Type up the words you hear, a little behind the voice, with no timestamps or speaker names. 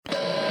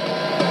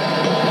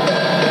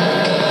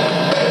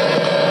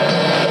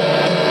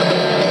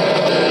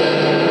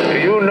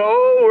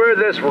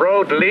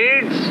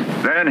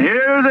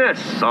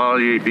all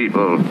ye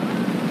people.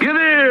 Give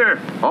ear,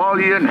 all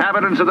ye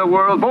inhabitants of the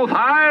world, both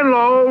high and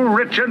low,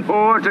 rich and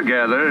poor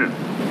together.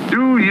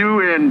 Do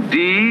you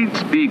indeed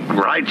speak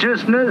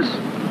righteousness?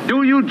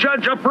 Do you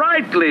judge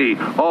uprightly,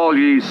 all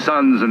ye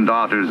sons and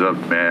daughters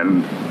of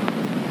men?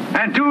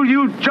 And do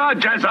you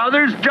judge as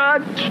others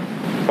judge?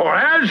 For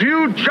as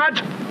you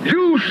judge,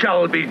 you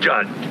shall be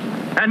judged.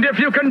 And if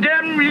you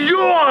condemn, you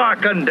are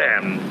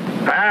condemned.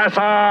 Pass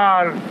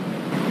on.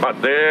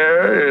 But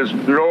there is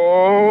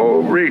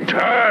no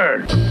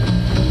return.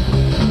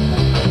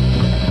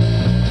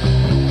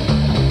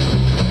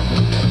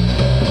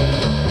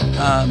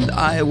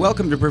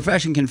 Welcome to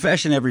Profession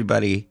Confession,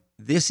 everybody.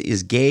 This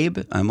is Gabe.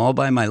 I'm all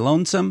by my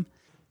lonesome.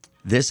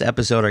 This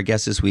episode, our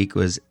guest this week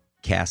was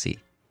Cassie.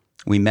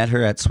 We met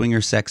her at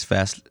Swinger Sex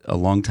Fest a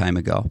long time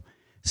ago,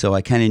 so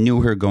I kind of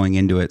knew her going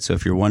into it. So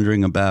if you're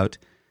wondering about,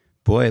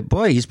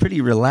 boy, he's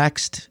pretty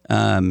relaxed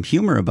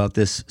humor about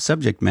this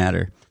subject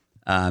matter,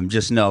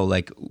 just know,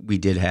 like, we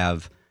did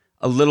have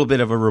a little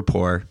bit of a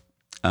rapport.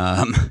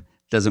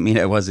 Doesn't mean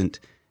I wasn't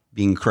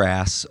being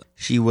crass.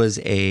 She was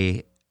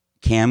a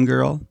cam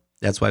girl.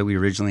 That's why we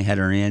originally had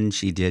her in.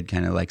 She did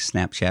kind of like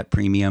Snapchat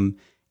Premium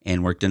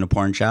and worked in a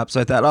porn shop. So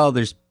I thought, oh,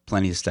 there's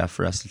plenty of stuff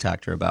for us to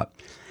talk to her about.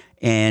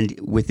 And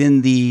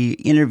within the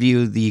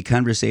interview, the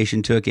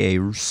conversation took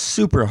a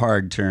super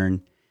hard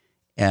turn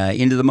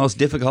into the most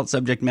difficult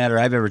subject matter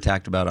I've ever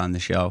talked about on the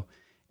show.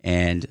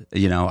 And,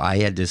 you know, I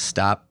had to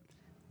stop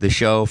the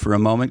show for a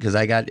moment because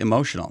I got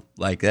emotional.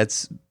 Like,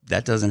 that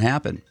doesn't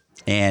happen.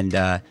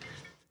 And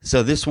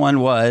so this one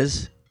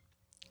was,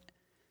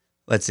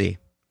 let's see.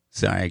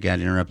 Sorry, I got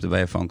interrupted by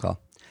a phone call.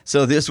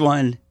 So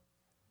essentially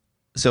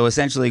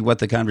what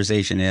the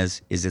conversation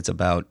is it's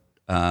about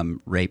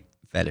rape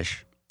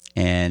fetish.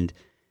 And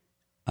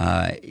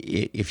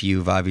if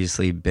you've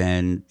obviously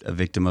been a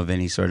victim of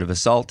any sort of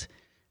assault,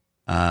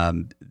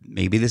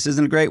 maybe this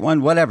isn't a great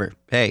one, whatever.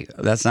 Hey,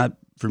 that's not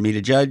for me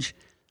to judge,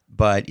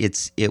 but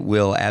it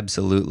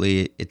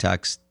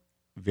talks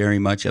very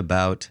much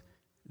about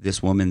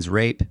this woman's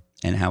rape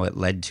and how it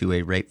led to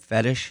a rape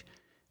fetish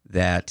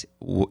that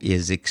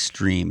is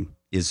extreme,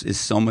 is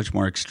so much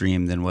more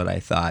extreme than what I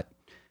thought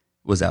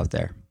was out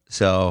there.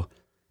 So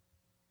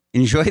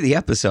enjoy the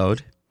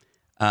episode.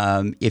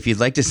 If you'd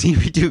like to see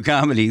me do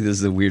comedy, this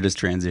is the weirdest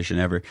transition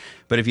ever,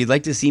 but if you'd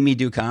like to see me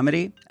do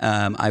comedy,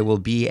 I will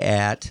be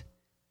at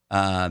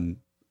the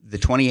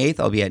 28th.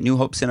 I'll be at New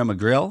Hope Cinema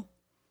Grill,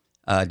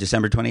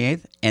 December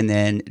 28th. And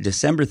then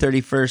December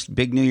 31st,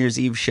 big New Year's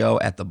Eve show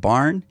at The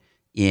Barn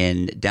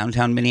in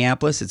downtown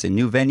Minneapolis. It's a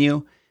new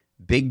venue,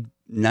 big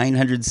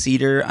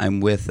 900-seater.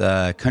 I'm with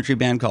a country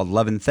band called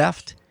Love and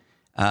Theft,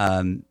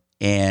 and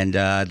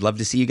I'd love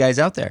to see you guys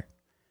out there.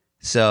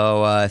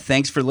 So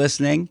thanks for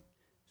listening.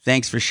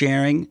 Thanks for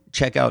sharing.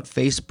 Check out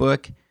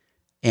Facebook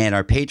and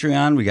our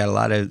Patreon. We got a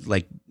lot of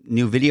like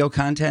new video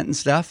content and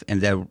stuff,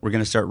 and we're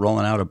going to start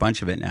rolling out a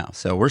bunch of it now.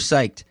 So we're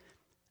psyched.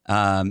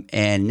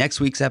 And next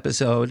week's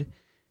episode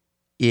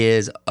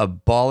is a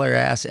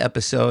baller-ass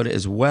episode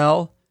as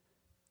well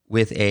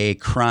with a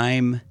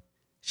crime.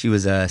 She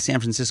was a San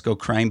Francisco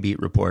crime beat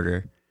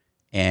reporter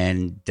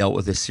and dealt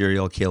with a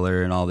serial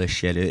killer and all this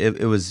shit.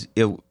 It was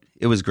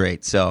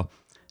great. So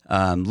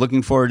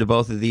looking forward to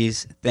both of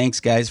these.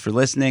 Thanks, guys, for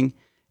listening,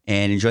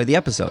 and enjoy the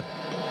episode.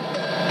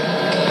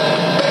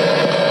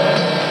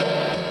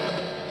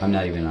 I'm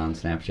not even on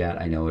Snapchat.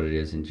 I know what it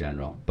is in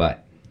general.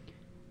 But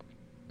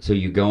so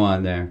you go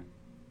on there.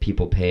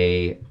 People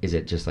pay, is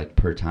it just like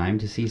per time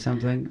to see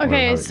something?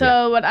 Okay,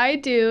 so what I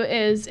do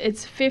is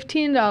it's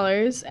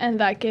 $15, and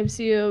that gives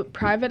you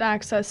private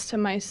access to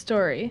my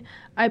story.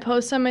 I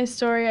post on my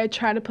story, I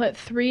try to put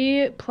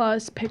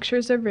 3+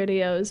 pictures or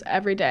videos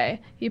every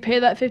day. You pay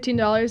that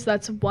 $15,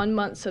 that's 1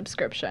 month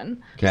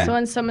subscription. Okay. So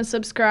when someone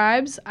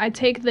subscribes, I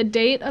take the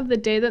date of the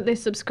day that they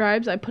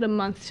subscribed, I put a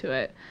month to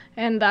it.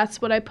 And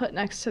that's what I put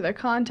next to their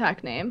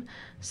contact name.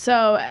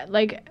 So,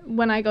 like,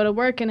 when I go to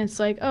work and it's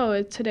like,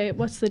 oh, today,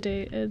 what's the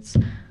date? It's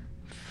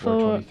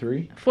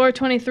 4/23?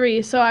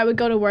 4/23. So I would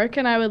go to work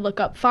and I would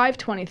look up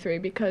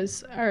 5/23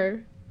 because,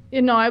 I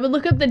would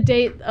look up the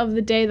date of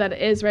the day that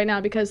it is right now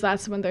because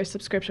that's when their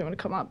subscription would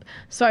come up.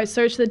 So I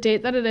search the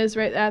date that it is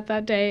right at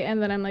that day,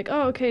 and then I'm like,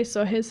 oh, okay,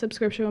 so his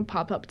subscription would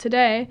pop up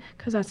today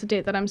because that's the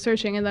date that I'm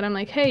searching. And then I'm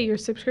like, hey, your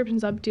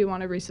subscription's up. Do you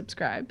want to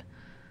resubscribe?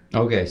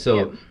 Okay,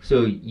 so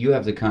you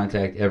have to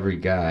contact every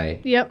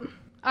guy. Yep.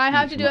 I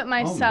have to do it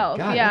myself.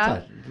 Oh my God, yeah.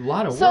 That's a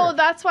lot of work. So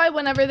that's why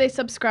whenever they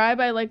subscribe,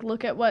 I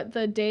look at what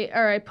the date,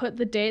 or I put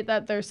the date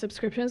that their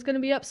subscription is going to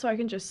be up, so I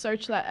can just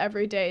search that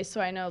every day,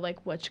 so I know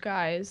which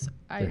guys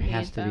I need them. There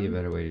has to be a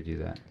better way to do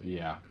that.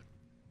 Yeah.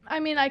 I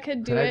mean, I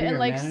could do it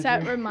and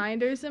set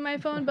reminders in my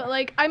phone, but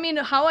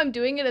how I'm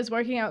doing it is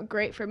working out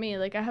great for me.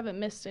 I haven't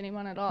missed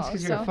anyone at all. That's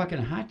because you're a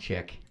fucking hot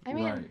chick. I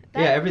mean, right.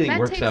 Everything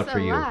works out for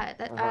you.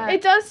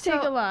 It does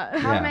take a lot.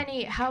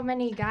 How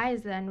many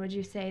guys then would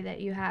you say that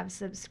you have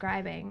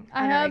subscribing?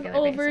 I have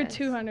over basis?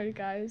 200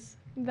 guys.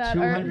 that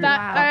 200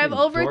 I have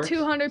fucking over dorks?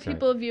 200 Sorry.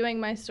 people viewing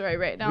my story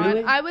right now. Really?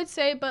 And I would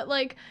say, but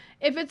like,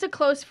 if it's a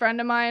close friend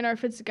of mine or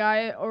if it's a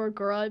guy or a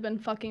girl I've been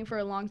fucking for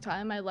a long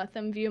time, I let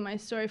them view my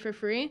story for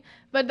free.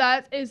 But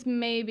that is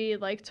maybe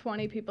like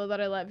 20 people that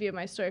I let view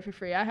my story for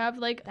free. I have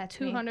like That's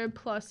me. 200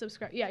 plus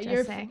subscribers. Yeah,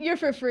 Just saying. you're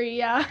for free.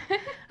 Yeah,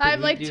 I have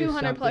Could like we do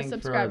 200 plus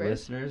something for our subscribers.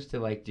 listeners to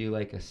like do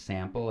like a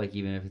sample, like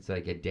even if it's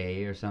like a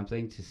day or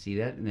something, to see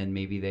that, and then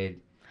maybe they'd.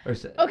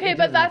 Okay,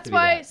 but that's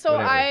why. So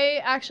Whatever.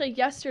 I actually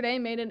yesterday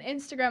made an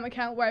Instagram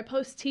account where I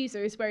post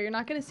teasers where you're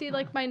not gonna see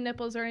like my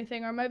nipples or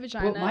anything or my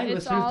vagina. But my It's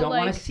listeners all, don't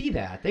like... want to see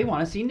that. They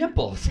want to see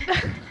nipples.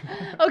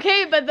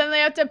 Okay, but then they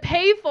have to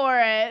pay for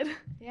it.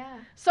 Yeah.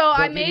 So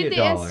I give made you the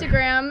 $1.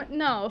 Instagram.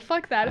 No,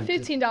 fuck that. I'm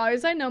just-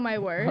 $15. I know my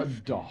A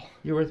worth. doll.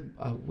 You're worth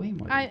way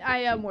more. Than I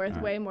am 15. worth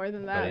All way right. more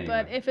than But that. But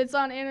anyway. if it's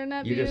on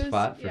internet You views, just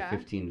fought for yeah.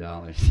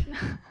 $15.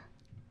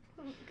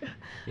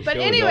 The But show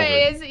is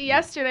anyways, over.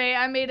 yesterday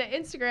I made an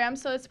Instagram,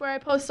 so it's where I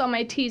post all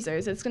my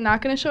teasers. It's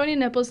not going to show any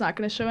nipples, not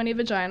going to show any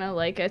vagina.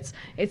 Like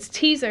it's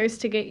teasers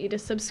to get you to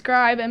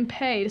subscribe and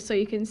pay, so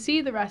you can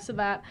see the rest of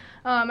that.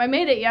 I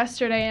made it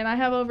yesterday, and I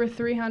have over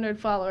 300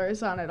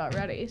 followers on it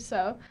already,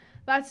 so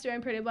that's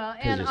doing pretty well.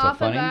 And you're so off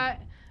funny? of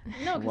that.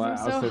 No, because Wow, I'm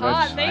so so that's-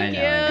 hot. I Thank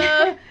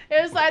know. you.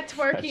 It was that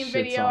twerking shit's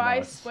video. on I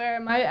us. swear,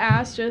 my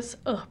ass just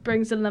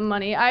brings in the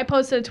money. I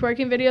posted a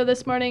twerking video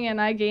this morning,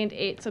 and I gained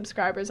 8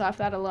 subscribers off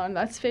that alone.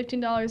 That's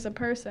 $15 a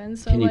person.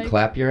 So Can you like,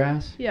 clap your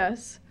ass?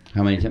 Yes.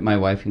 How many? My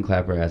wife can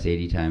clap her ass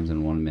 80 times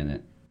in 1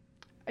 minute.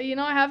 You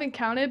know, I haven't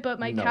counted,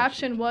 but my No,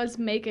 caption was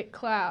 "make it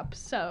clap,"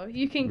 so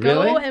you can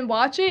Really? go and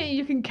watch it. And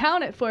you can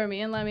count it for me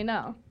and let me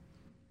know.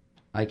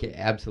 I can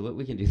absolutely.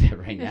 We can do that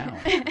right now.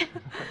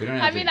 We don't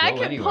have I to mean, go I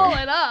can anywhere. pull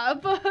it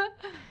up.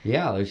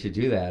 Yeah, we should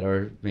do that,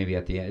 or maybe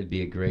at the end it'd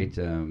be a great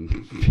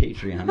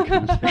Patreon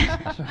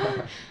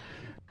contest.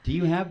 Do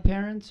you have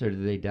parents, or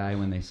did they die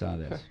when they saw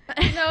this?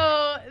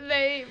 No,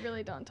 they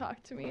really don't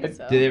talk to me.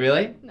 So. Do they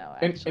really? No,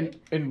 And, actually.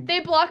 and, They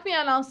block me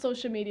on all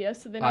social media,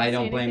 so they don't I see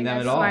don't blame anything them I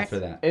at all smart. for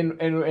that.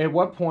 and at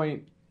what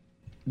point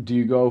do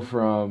you go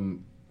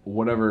from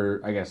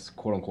whatever, I guess,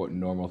 quote unquote,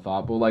 normal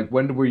thought, but like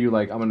when were you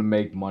like, I'm going to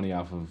make money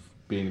off of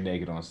being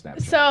naked on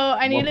Snapchat? So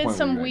I What needed point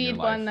some were you at in weed your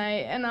one life?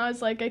 night, and I was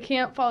like, I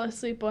can't fall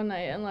asleep one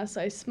night unless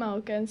I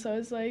smoke. And so I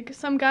was like,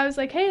 some guy was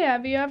like, hey,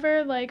 have you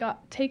ever like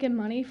taken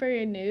money for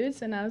your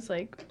nudes? And I was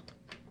like,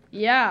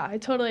 yeah. I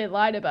totally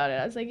lied about it.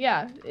 I was like,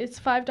 yeah, it's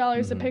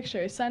 $5 a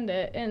picture. Send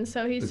it. And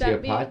so he Was he a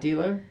sent me. pot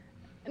dealer?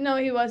 No,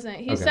 he wasn't.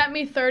 He Okay. sent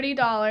me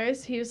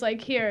 $30. He was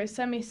like, here,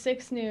 send me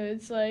 6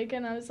 nudes. Like,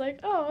 and I was like,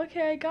 oh,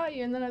 okay, I got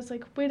you. And then I was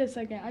like, wait a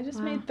second, I just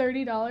Wow. made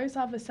 $30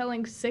 off of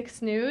selling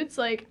 6 nudes.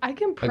 Like, I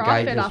can A profit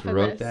guy just off of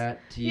wrote this.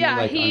 that to you, Yeah,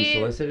 like he-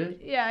 unsolicited?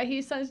 Yeah,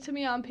 he sent it to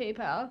me on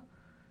PayPal.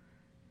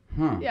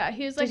 Huh. Yeah,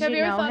 he was like, Did have you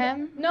you ever know thought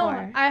him, No,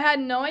 or- I had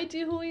no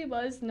idea who he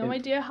was, no And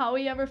idea how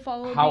he ever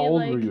followed How me.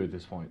 old like, were you at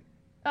this point?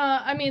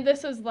 I mean,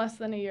 this was less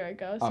than a year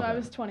ago, so I Okay.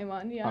 was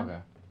 21, yeah. Okay.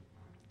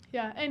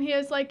 Yeah, and he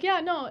was like, yeah,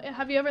 no,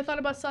 have you ever thought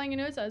about selling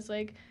your nudes? I was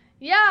like,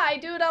 yeah, I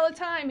do it all the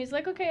time. He's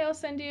like, okay, I'll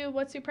send you,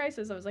 what's your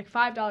prices? I was like,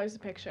 $5 a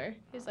picture.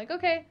 He's like,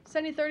 okay,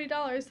 send you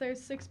 $30.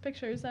 There's 6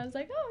 pictures. I was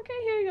like, oh, okay,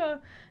 here you go.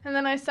 And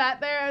then I sat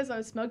there as I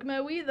was smoking my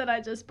weed that I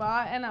just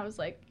bought, and I was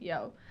like,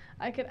 yo,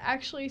 I could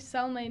actually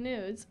sell my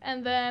nudes.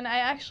 And then I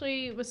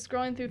actually was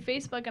scrolling through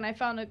Facebook, and I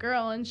found a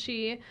girl, and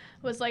she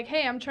was like,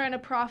 hey, I'm trying to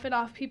profit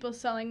off people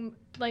selling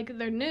like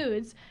their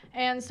nudes.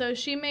 And so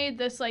she made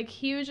this like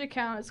huge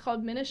account. It's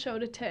called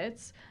Minnesota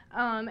Tits.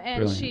 And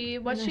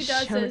Brilliant. what she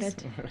does Minnesota is,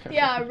 Tits.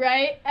 yeah,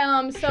 right.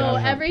 So Shout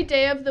out. every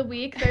day of the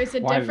week, there's a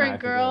Why did I different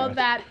think of girl that?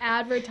 that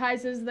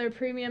advertises their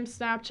premium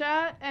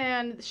Snapchat,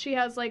 and she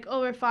has like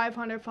over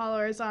 500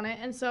 followers on it.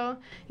 And so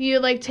you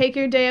like take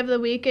your day of the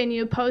week and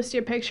you post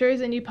your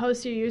pictures and you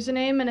post your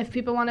username, and if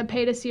people want to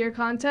pay to see your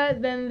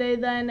content, then they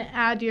then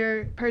add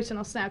your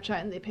personal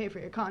Snapchat and they pay for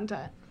your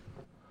content.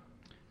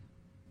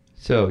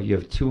 So you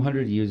have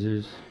 200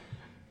 users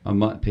a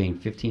month paying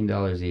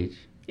 $15 each.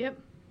 Yep.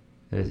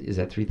 Is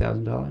that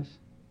 $3,000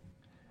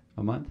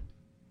 a month?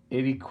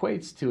 It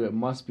equates to it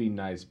must be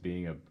nice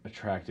being a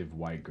attractive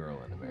white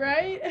girl in America.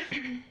 Right?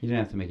 You didn't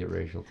have to make it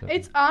racial, too.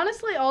 It's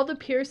honestly all the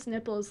pierced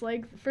nipples.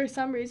 Like for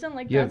some reason,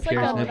 like You have that's like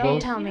pierced a nipples? Don't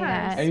tell me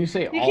Yes. that. And you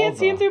say You all can't of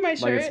see 'em them, through my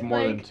like it's shirt, more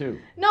than like- 2.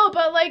 No,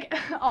 but like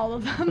all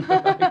of them.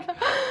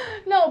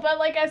 No, but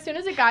like as soon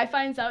as a guy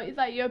finds out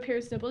that you have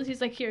pierced nipples,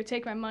 he's like, "Here,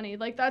 take my money."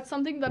 Like that's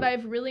something that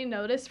I've really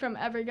noticed from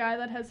every guy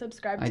that has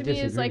subscribed I to me. Is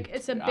disagree. like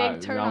it's a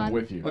big turn I'm on.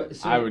 with you. But,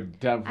 so- I would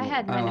definitely. I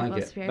had I my don't like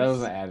nipples it. pierced That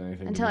doesn't add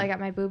anything. until to I me. got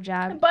my boob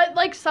job. But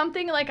like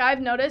something like I've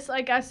noticed,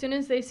 like as soon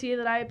as they see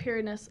that I have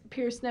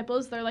pierced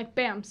nipples, they're like,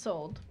 "Bam,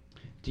 sold."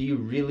 Do you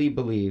really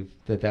believe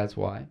that that's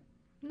why?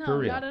 No, For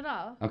real? not at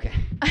all. Okay.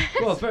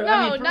 Well, for, No,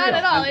 I mean, for not real.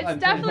 at all. I'm It's telling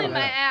definitely you my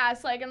that.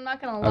 ass. Like, I'm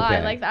not gonna lie.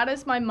 Okay. Like, that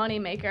is my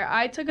moneymaker.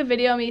 I took a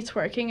video of me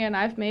twerking, and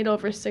I've made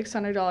over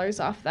 $600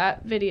 off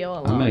that video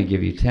alone. I'm going to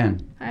give you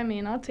 10. I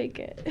mean, I'll take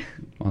it.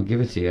 I'll give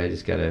it to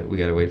you. We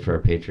gotta wait for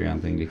our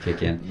Patreon thing to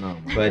kick in. No,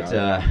 my But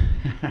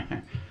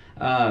God.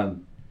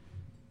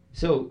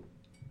 so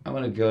I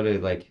want to go to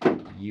like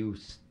you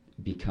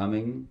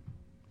becoming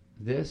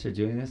this or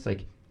doing this.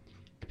 Like,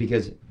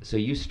 Because so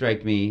you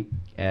strike me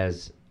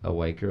as a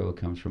white girl who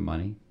comes from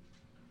money.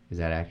 Is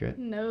that accurate?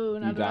 No,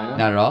 not at Edina? all.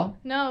 Not at all?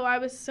 No, I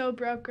was so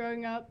broke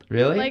growing up.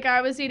 Really? Like, I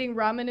was eating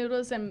ramen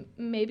noodles and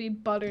maybe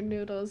buttered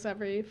noodles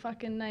every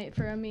fucking night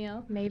for a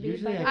meal. Maybe.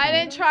 Usually but- I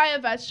didn't try a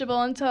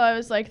vegetable until I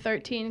was like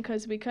 13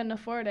 because we couldn't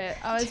afford it.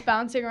 I was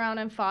bouncing around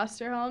in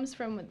foster homes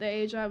from the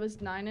age I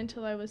was 9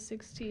 until I was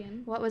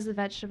 16. What was the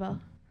vegetable?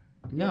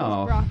 It No.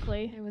 was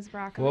broccoli. It was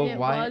broccoli. Well, It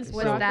why? was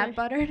was so that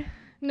buttered?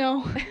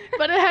 No,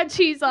 but it had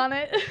cheese on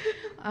it.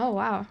 Oh,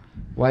 wow.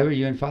 why were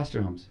you in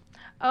foster homes?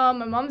 My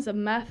mom's a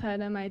meth head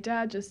and my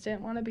dad just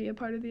didn't want to be a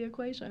part of the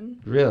equation.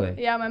 Really?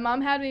 Yeah, my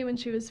mom had me when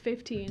she was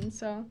 15,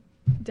 so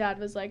dad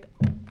was like,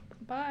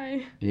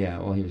 bye. Yeah.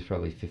 Well, he was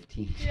probably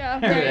 15. Yeah,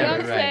 Right, right, I'm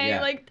right, saying,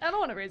 yeah. like, I don't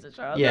want to raise a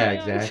child. Yeah,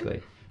 that young.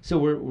 exactly. So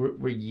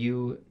were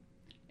you,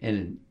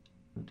 and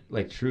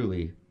like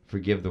truly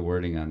forgive the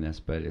wording on this,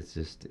 but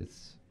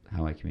it's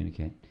how I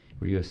communicate.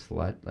 Were you a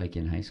slut like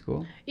in high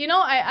school? You know,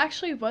 I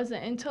actually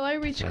wasn't until I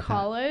reached Like that.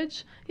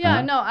 college. Yeah,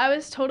 Uh-huh. no, I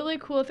was totally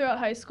cool throughout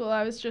high school.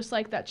 I was just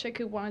like that chick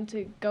who wanted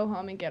to go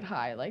home and get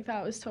high. Like,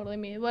 that was totally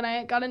me. When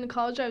I got into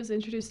college, I was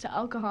introduced to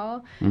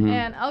alcohol. Mhm.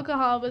 And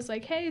alcohol was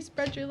like, hey,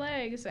 spread your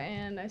legs.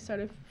 And I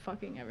started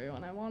fucking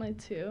everyone I wanted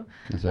to.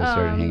 That's why I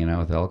started Um, hanging out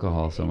with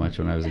alcohol so much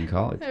when I was in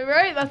college.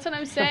 Right, that's what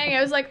I'm saying. I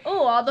was like,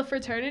 oh, all the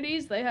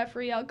fraternities, they have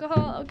free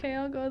alcohol. Okay,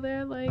 I'll go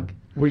there. Like,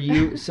 Were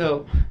you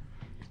so?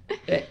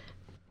 eh,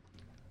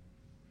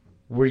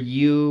 Were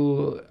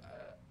you?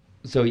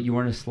 So you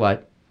weren't a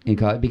slut in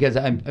college because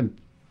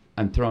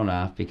I'm thrown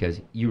off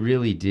because you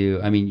really do.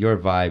 I mean, your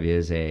vibe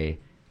is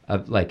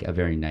like a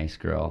very nice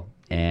girl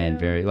and Yeah.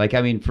 very like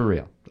I mean for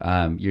real.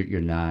 You're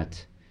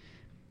not.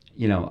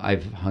 You know,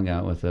 I've hung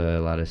out with a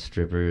lot of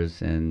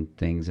strippers and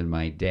things in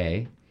my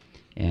day,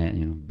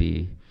 and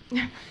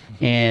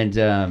and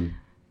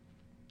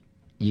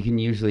you can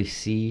usually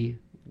see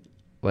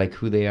like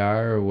who they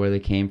are or where they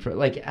came from.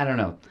 Like I don't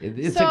know,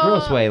 it's a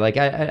gross So- way. Like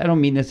I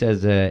don't mean this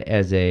as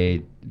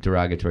a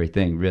derogatory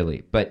thing,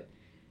 really, but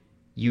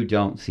you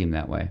don't seem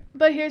that way.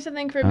 but here's the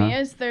thing for me Uh-huh.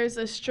 is there's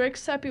a strict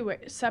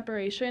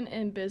separation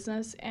in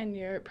business and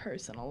your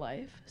personal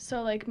life.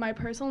 So, like, my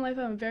personal life,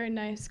 I'm a very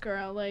nice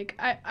girl. Like,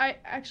 I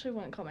actually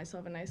wouldn't call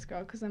myself a nice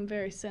girl because I'm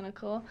very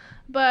cynical.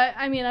 But,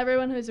 I mean,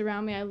 everyone who's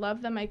around me, I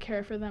love them. I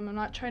care for them. I'm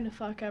not trying to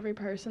fuck every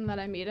person that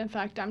I meet. In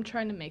fact, I'm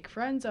trying to make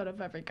friends out of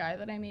every guy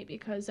that I meet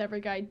because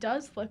every guy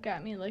does look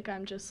at me like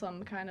I'm just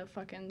some kind of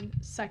fucking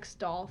sex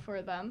doll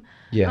for them.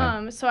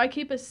 So I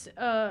keep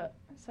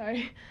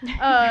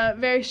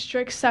very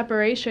strict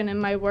separation in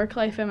my work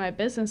life and my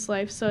business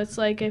life. So it's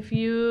like if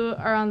you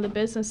are on the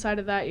business side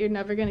of that, you're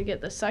never going to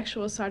get the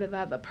sexual side of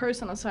that, the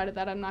personal side of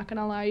that. I'm not going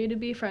to allow you to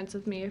be friends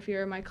with me if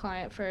you're my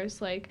client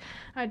first. Like,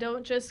 I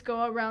don't just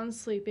go around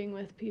sleeping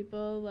with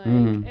people. Like,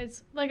 Mhm.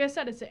 it's, like I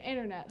said, it's an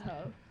internet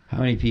hoe. How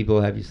many people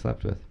have you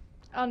slept with?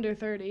 Under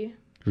 30.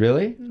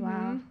 Really?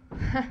 Wow.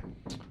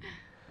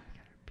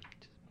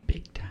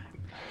 Big time.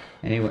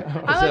 Anyway,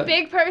 I'm so- a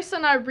big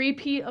person on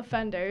repeat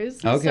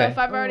offenders. So Okay. if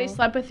I've already Oh.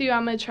 slept with you,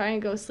 I'm going to try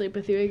and go sleep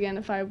with you again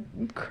if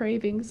I'm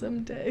craving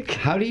some dick.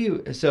 How do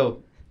you?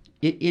 So,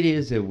 it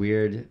is a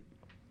weird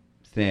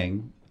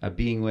thing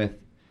being with.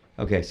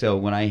 Okay, so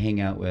when I hang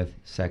out with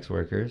sex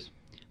workers,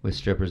 with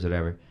strippers,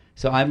 whatever.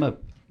 So I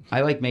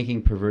like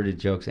making perverted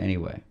jokes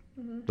anyway.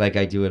 Like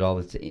I do it all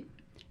the time,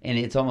 and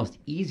it's almost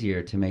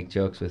easier to make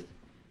jokes with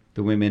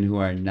the women who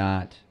are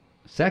not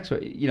sex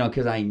work. You know,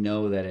 because I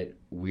know that it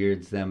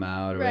weirds them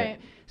out. Or Right.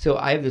 So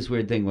I have this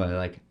weird thing where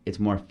like it's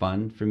more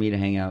fun for me to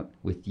hang out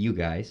with you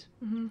guys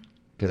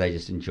because I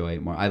just enjoy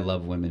it more. I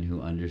love women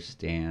who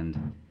understand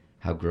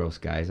how gross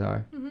guys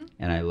are,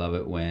 and I love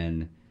it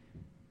when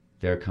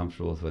they're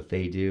comfortable with what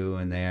they do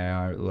and they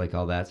are like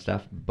all that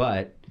stuff.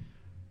 But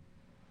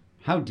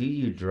how do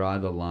you draw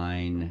the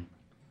line?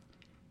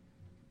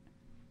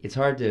 It's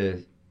hard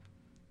to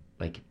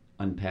like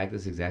unpack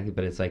this exactly,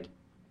 but it's like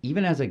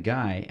even as a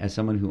guy, as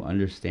someone who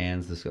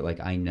understands this, like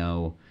I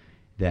know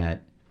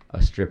that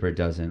a stripper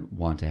doesn't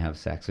want to have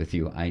sex with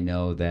you. I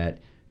know that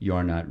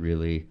you're not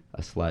really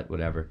a slut,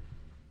 whatever.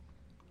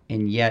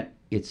 And yet,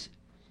 it's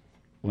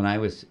when I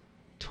was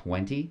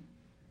 20,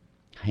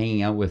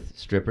 hanging out with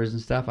strippers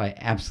and stuff, I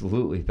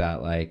absolutely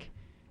thought, like,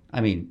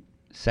 I mean,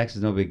 sex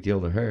is no big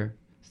deal to her.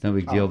 It's no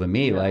big deal to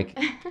me. yeah. Like,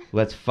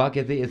 let's fuck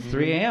at it's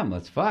 3 a.m.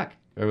 Let's fuck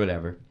or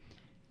whatever.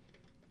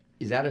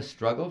 Is that a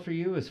struggle for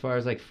you as far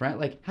as like friend?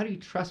 Like, how do you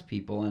trust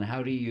people and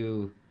how do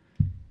you?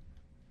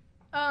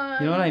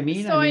 You know what I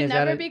mean? So I mean, I is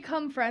that never a-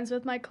 become friends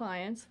with my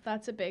clients.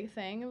 That's a big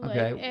thing. Like,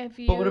 Okay. if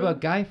you... But what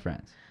about guy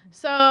friends?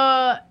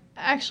 So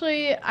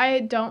actually, I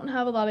don't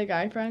have a lot of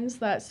guy friends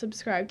that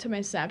subscribe to my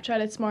Snapchat.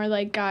 It's more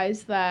like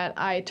guys that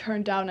I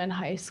turned down in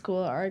high school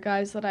or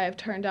guys that I have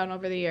turned down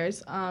over the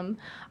years. I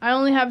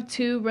only have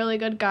 2 really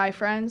good guy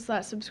friends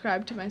that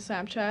subscribe to my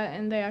Snapchat,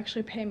 and they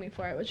actually pay me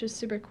for it, which is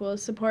super cool.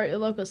 Support your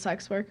local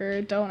sex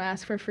worker. Don't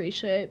ask for free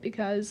shit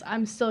because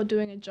I'm still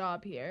doing a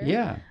job here.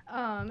 Yeah.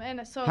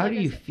 And so How like do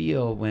I you said-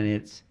 feel when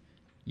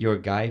your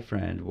guy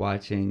friend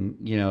watching,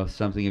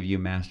 something of you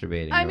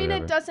masturbating. I or mean,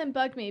 whatever. it doesn't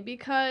bug me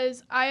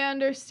because I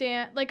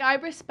understand, like, I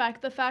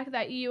respect the fact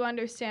that you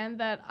understand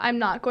that I'm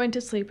not going to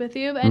sleep with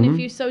you. And if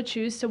you so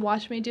choose to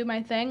watch me do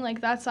my thing,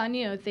 like, that's on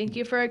you. Thank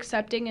you for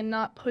accepting and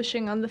not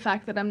pushing on the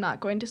fact that I'm not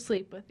going to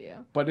sleep with you.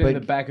 But in the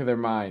back of their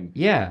mind,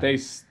 Yeah. they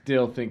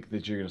still think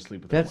that you're gonna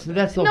sleep with them. one day.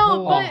 That's the No,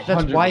 whole. but-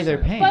 That's why they're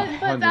 100%. paying.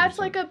 But that's 100%.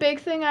 like a big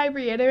thing I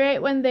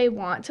reiterate when they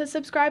want to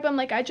subscribe. I'm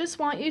like, I just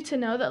want you to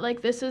know that,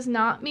 like, this is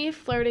not me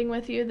flirting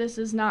with you. This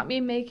is not me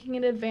making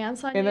an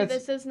advance on And you.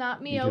 that's- This is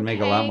not me You can make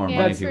a lot more okaying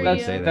money it if you for wouldn't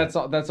you. say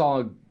that.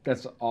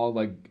 That's all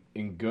like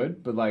in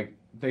good, but like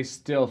they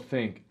still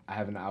think I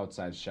have an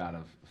outside shot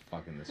of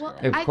fucking this Well,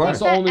 girl. Of I course. That's think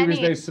the that only any,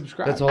 reason they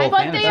subscribe. That's the whole But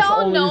fantasy. they That's the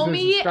all only know reason to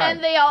me, subscribe.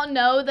 and they all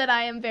know that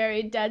I am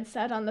very dead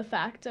set on the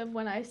fact of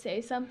when I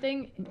say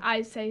something,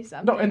 I say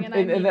something, No, and I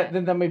mean that,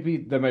 it. that might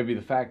be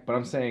the fact, but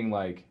I'm saying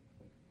like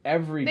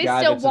every They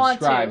guy still that want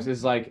subscribes to.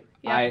 is like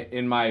Yeah. I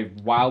in my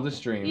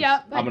wildest dreams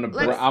Yeah, I'm but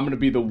gonna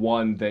be the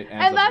one that ends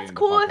And up that's being the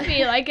cool with fucker.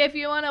 me. Like, if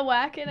you want to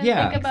whack it and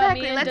Yeah. think about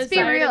me Exactly. and Let's be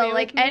desire to real. be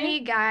Like with me. any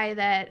guy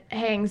that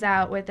hangs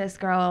out with this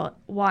girl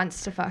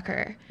wants to fuck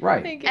her.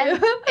 Right. Thank you.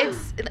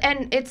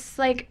 And it's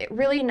like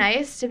really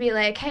nice to be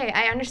like, hey,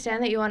 I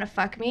understand that you want to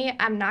fuck me.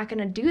 I'm not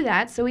gonna do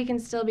that, so we can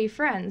still be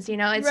friends. You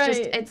know, it's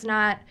just Right. it's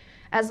not.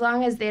 As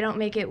long as they don't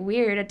make it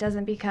weird, it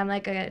doesn't become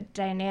like a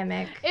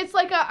dynamic. It's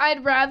like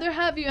I'd rather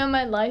have you in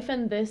my life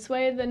in this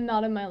way than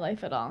not in my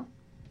life at all.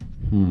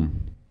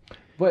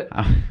 But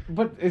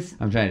it's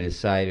I'm trying to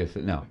decide if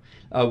no.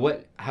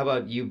 What? How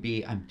about you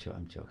be? I'm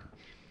joking.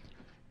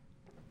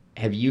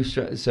 Have you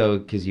so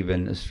because you've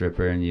been a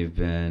stripper and you've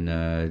been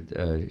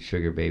a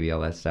sugar baby, all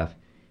that stuff?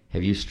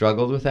 Have you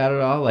struggled with that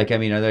at all? Like, I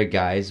mean, are there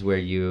guys where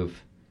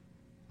you've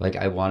like,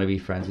 I want to be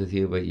friends with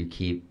you, but you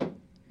keep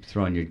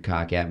throwing your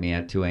cock at me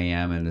at 2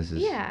 a.m. and this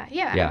is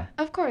Yeah.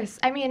 Of course.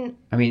 I mean,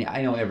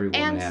 I know every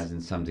woman And- has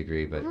in some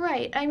degree, but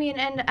right. I mean,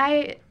 and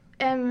I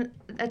am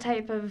a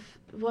type of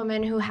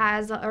woman who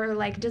has or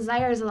like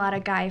desires a lot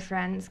of guy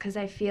friends because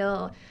I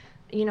feel,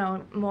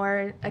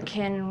 more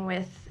akin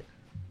with,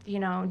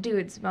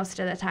 dudes most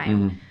of the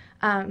time.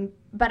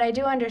 But I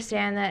do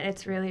understand that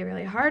it's really,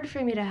 really hard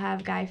for me to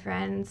have guy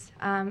friends.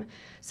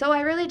 So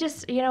I really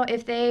just,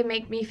 if they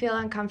make me feel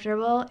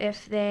uncomfortable,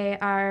 if they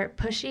are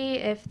pushy,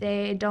 if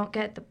they don't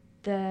get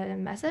the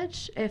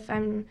message, if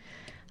I'm,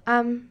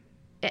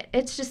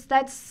 it's just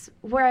that's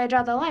where I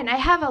draw the line. I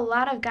have a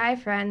lot of guy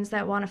friends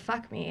that want to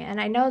fuck me,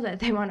 and I know that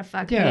they want to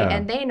fuck me,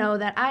 and they know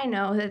that I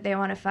know that they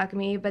want to fuck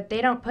me, but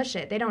they don't push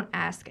it. They don't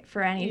ask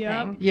for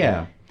anything.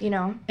 yeah.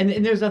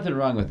 And there's nothing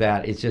wrong with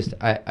that. It's just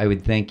I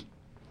would think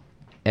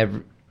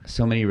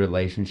so many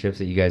relationships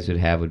that you guys would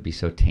have would be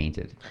so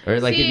tainted, or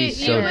like it'd be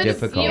so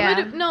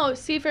difficult.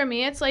 See, for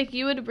me, it's like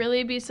you would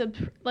really be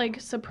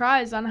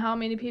surprised on how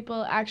many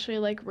people actually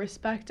like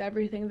respect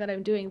everything that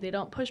I'm doing. They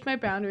don't push my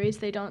boundaries.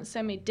 They don't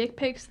send me dick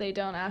pics. They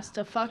don't ask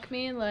to fuck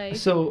me. Like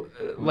So,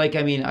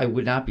 I mean, I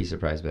would not be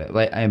surprised by that.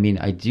 Like, I mean,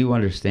 I do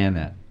understand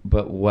that,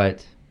 but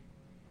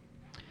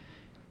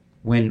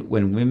when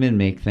women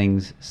make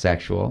things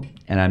sexual,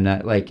 and I'm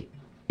not like,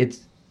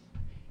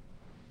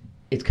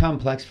 it's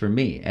complex for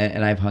me,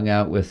 and I've hung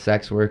out with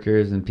sex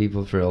workers and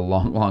people for a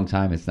long, long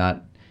time. It's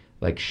not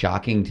like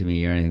shocking to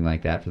me or anything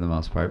like that for the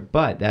most part.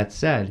 But that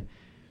said,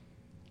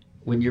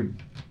 when your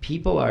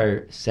people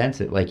are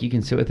sensitive, like you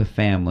can sit with a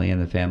family and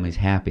the family's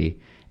happy,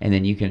 and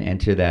then you can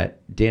enter that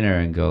dinner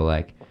and go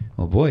like,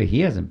 oh boy,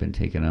 he hasn't been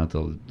taking out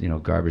the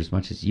garbage as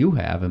much as you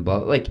have, and blah,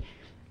 like,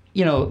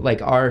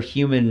 like our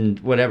human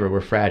whatever,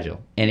 we're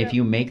fragile, and if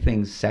you make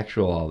things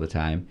sexual all the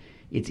time,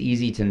 it's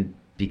easy to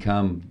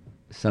become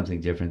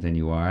something different than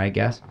you are, I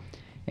guess,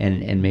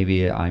 and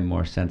maybe I'm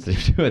more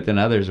sensitive to it than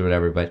others or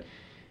whatever, but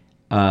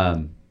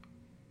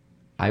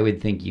I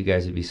would think you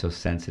guys would be so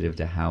sensitive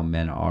to how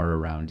men are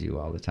around you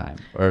all the time,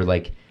 or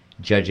like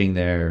judging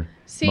their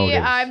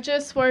motives. I've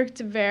just worked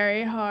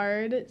very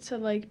hard to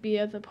like be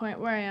at the point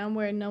where I am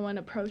where no one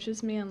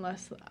approaches me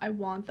unless I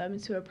want them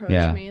to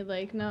approach me.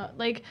 Like, no,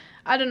 like,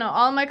 I don't know,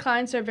 all my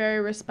clients are very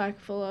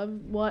respectful of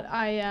what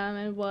I am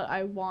and what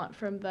I want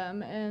from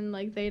them, and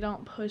like they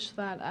don't push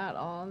that at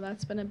all. And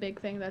that's been a big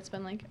thing that's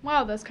been like,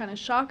 wow, that's kind of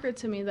shocker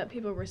to me that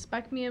people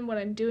respect me and what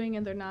I'm doing,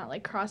 and they're not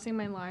like crossing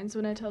my lines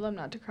when I tell them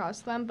not to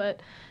cross them,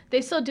 but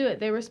they still do it.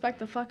 They respect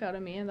the fuck out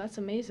of me, and that's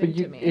amazing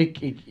to me.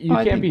 You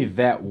can't be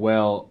that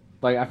well.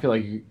 Like, I feel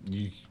like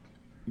you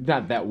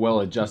not that well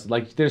adjusted.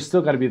 Like, there's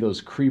still got to be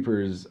those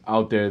creepers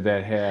out there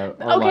that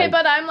have. Okay,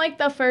 but I'm like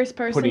the first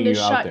person putting to you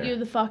out shut there. you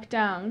the fuck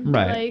down.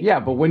 Right. Like, Yeah,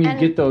 but when you And-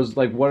 get those,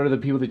 like, what are the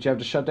people that you have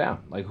to shut down?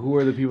 Like, who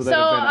are the people that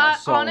have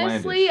been so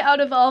honestly, outlandish? out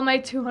of all my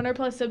 200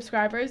 plus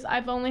subscribers,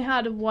 I've only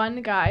had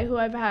one guy who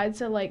I've had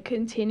to like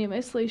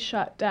continuously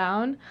shut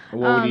down.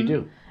 What would you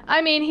do?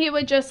 I mean, he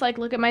would just like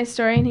look at my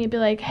story and he'd be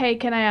like, "Hey,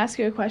 can I ask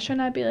you a question?"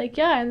 I'd be like,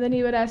 "Yeah." And then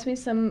he would ask me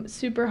some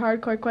super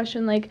hardcore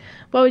question like,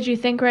 "What would you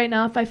think right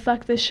now if I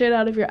fucked the shit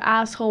out of your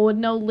asshole with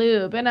no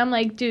lube?" And I'm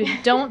like, "Dude,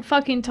 don't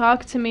fucking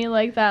talk to me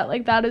like that.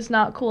 Like, that is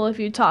not cool. If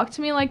you talk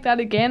to me like that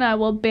again, I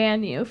will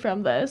ban you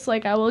from this.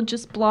 Like, I will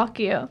just block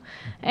you."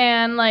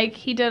 And like,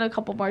 he did a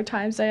couple more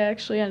times. I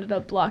actually ended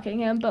up blocking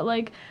him, but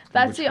like,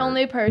 that's the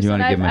only person You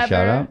want to I've give him a ever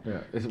shout out? Yeah,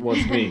 it's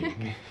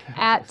me.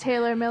 at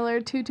Taylor Miller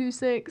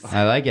 226.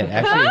 I like it.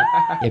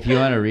 Actually, if you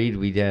want to read,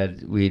 we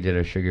did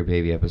a Sugar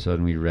Baby episode,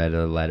 and we read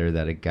a letter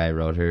that a guy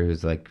wrote her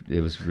who's like,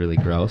 it was really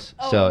gross.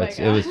 Oh So my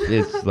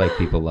it's like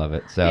people love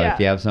it. So Yeah. if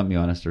you have something you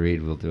want us to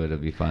read, we'll do it. It'll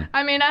be fun.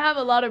 I mean, I have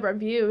a lot of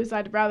reviews.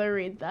 I'd rather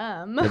read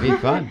them. It'll be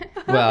fun.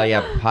 Well,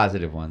 yeah,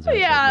 positive ones. I would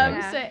say, Yeah, yeah.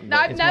 I'm saying. But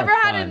I've it's more never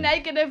had a fun.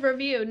 negative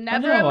review.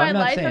 Never know, in my I'm not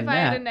life saying have I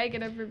had that. a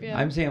negative review.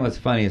 I'm saying what's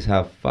funny is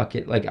how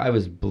like I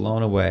was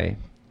blown away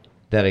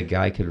that a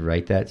guy could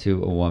write that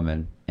to a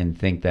woman and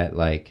think that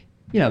like,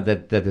 you know,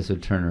 that this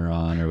would turn her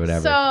on or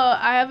whatever. So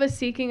I have a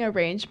seeking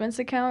arrangements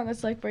account.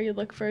 That's like where you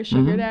look for a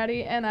sugar Mhm.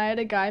 daddy. And I had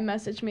a guy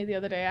message me the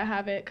other day. I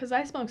have it because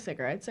I smoke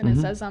cigarettes and Mhm.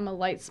 it says I'm a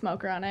light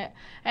smoker on it.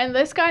 And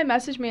this guy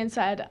messaged me and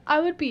said, "I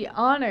would be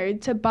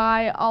honored to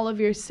buy all of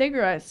your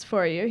cigarettes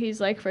for you."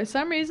 He's like, "For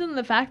some reason,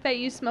 the fact that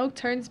you smoke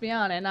turns me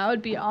on, and I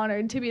would be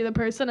honored to be the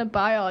person to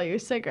buy all your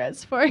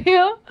cigarettes for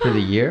you." For the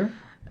year?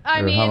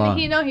 I Or how long?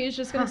 mean, he was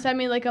just gonna send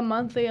me like a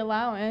monthly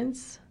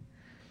allowance.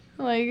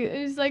 Like,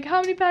 he's like,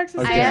 "How many packs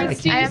of Okay,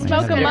 cigarettes do I you am smoke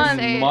just a gonna month?"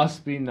 say- It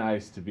must be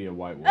nice to be a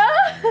white woman.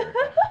 in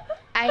America.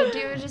 I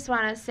do just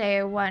want to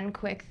say one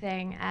quick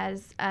thing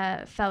as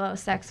a fellow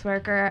sex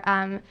worker.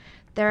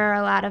 There are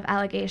a lot of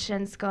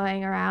allegations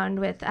going around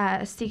with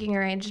seeking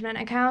arrangement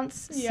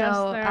accounts. Yes,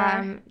 so there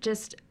are.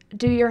 just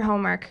do your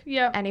homework.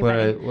 Yep.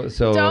 Anybody. What are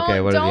the Don't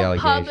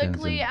allegations?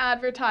 publicly and-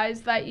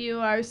 advertise that you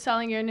are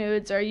selling your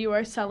nudes or you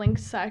are selling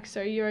sex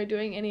or you are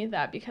doing any of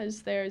that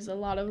because there's a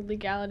lot of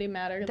legality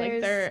matter.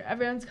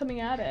 Everyone's coming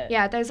at it.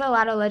 Yeah, there's a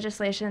lot of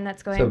legislation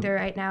that's going So- through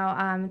right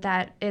now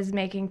that is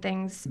making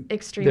things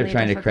extremely They're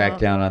trying to crack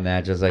difficult. down on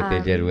that, just like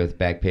they did with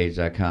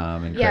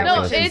Backpage.com and Yeah, Craigslist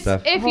No, which and it's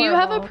stuff. if you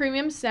have a Horrible.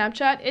 premium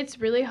Snapchat, it's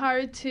really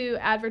hard to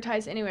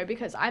advertise anywhere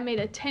because I made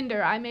a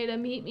Tinder, I made a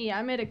Meet Me,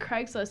 I made a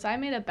Craigslist, I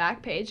made a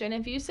Backpage, and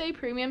if you say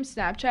premium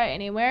Snapchat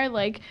anywhere,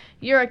 like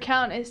your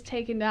account is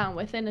taken down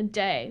within a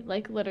day,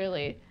 like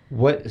literally.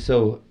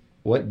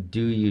 What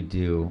do you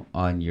do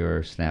on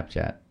your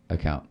Snapchat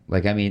account?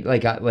 Like, I mean,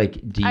 like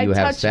do I you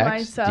have touch sex?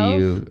 myself. Do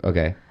you?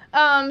 Okay.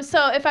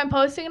 So if I'm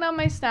posting it on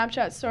my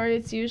Snapchat story,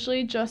 it's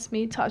usually just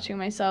me touching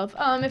myself.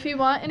 If you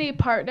want any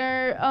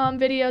partner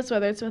videos,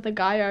 whether it's with a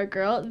guy or a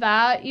girl,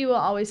 that you will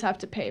always have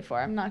to pay for.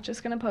 I'm not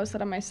just gonna post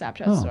it on my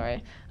Snapchat Oh.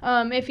 story.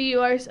 If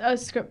you are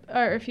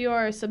if you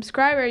are a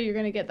subscriber, you're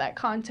gonna get that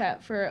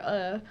content for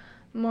a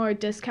more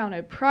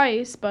discounted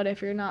price. But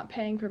if you're not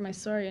paying for my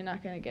story, you're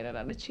not gonna get it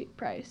at a cheap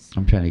price.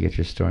 I'm trying to get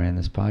your story on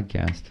this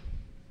podcast.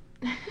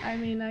 I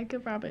mean, I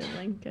could probably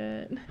link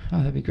it. Oh,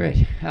 that'd be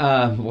great.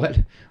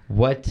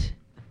 What?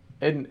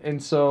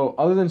 And so,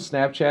 other than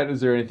Snapchat,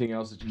 is there anything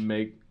else that you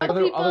make?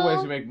 Other ways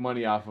People- you make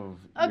money off of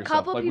A yourself?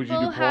 couple Like, would you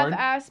people do have porn?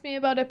 asked me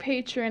about a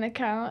Patreon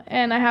account,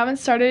 and I haven't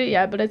started it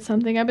yet, but it's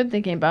something I've been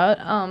thinking about.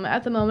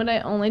 At the moment, I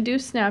only do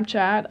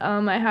Snapchat.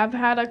 I have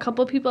had a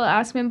couple people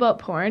ask me about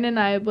porn, and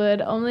I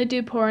would only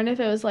do porn if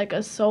it was like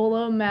a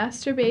solo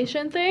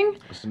masturbation thing.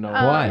 Just to know-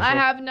 Why? I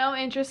have no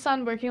interest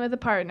on working with a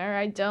partner.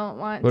 I don't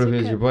want What to. if it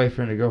was your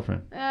boyfriend or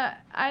girlfriend?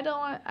 I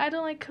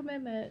don't like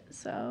commitment.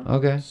 So.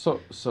 Okay.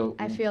 So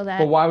I feel that.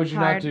 But why would you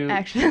not hard, do-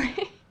 Actually.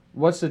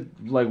 what's it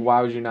like?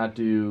 Why would you not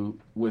do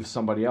with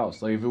somebody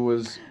else? Like if it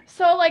was,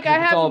 So, like, I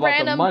If it's all have about the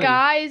random money.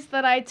 guys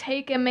that I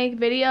take and make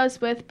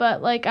videos with,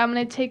 but, like, I'm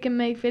going to take and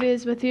make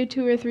videos with you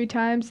 2 or 3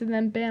 times, and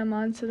then bam,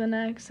 on to the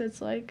next.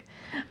 It's like,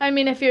 I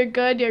mean, if you're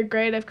good, you're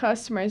great. If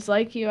customers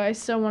like you, I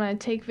still want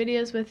to take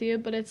videos with you,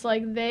 but it's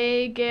like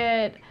they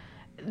get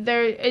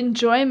their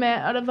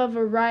enjoyment out of a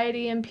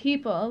variety in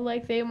people.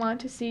 Like, they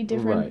want to see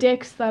different Right.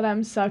 dicks that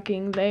I'm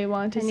sucking. They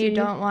want to And see... you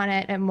don't want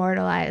it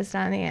immortalized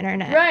on the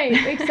internet. Right,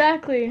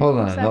 exactly. Hold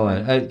on,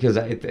 exactly. because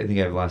I think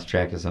I've lost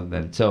track of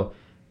something.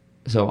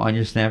 So on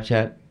your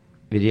Snapchat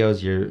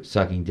videos, you're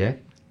sucking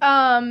dick.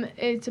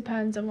 It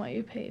depends on what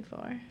you paid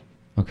for.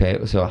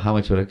 Okay, so how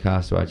much would it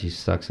cost to watch you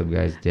suck some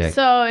guy's dick?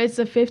 So it's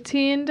a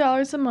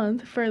 $15 a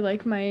month for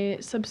like my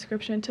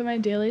subscription to my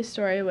daily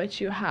story,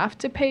 which you have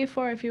to pay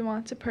for if you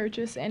want to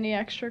purchase any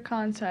extra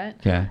content.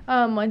 Okay.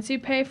 Once you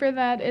pay for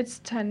that, it's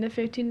 $10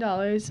 to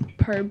 $15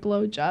 per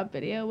blowjob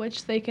video,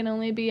 which they can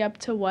only be up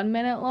to 1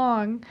 minute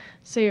long.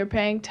 So you're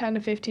paying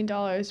 $10 to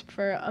 $15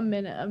 for a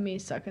minute of me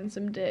sucking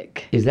some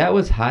dick. Is that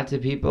what's hot to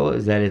people?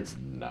 Is that it's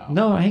no.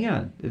 no? Hang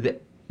on.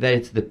 That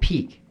it's the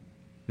peak.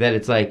 That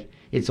it's like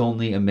it's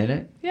only a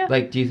minute. Yeah.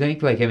 Like, do you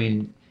think? Like, I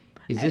mean,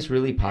 is this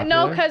really popular?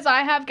 No, because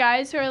I have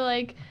guys who are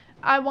like,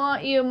 I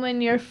want you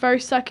when you're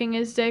first sucking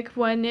his dick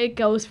when it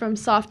goes from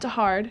soft to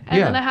hard. And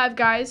Yeah. then I have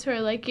guys who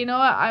are like, you know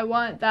what, I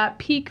want that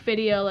peak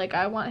video. Like,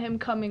 I want him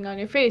coming on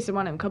your face. I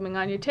want him coming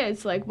on your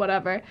tits, like,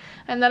 whatever.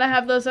 And then I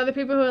have those other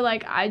people who are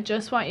like, I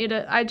just want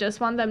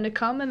them to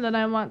come, and then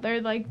I want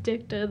their, like,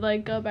 dick to,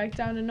 like, go back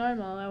down to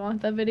normal. I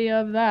want the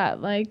video of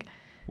that. Like,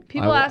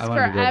 people ask for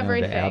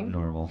everything.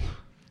 Abnormal.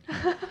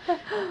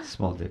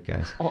 Small dick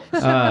guys. Oh,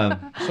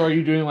 Um, so are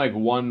you doing like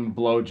one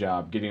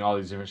blowjob, getting all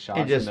these different shots,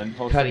 and, just then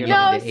posting cutting it? it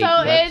No, into 8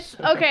 so clips.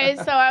 it's okay.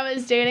 So I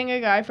was dating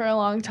a guy for a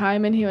long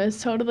time, and he was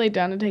totally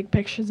down to take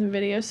pictures and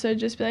videos. So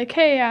just be like,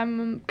 hey,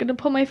 I'm gonna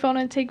pull my phone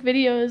and take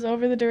videos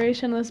over the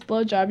duration of this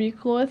blowjob. You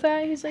cool with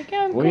that? He's like,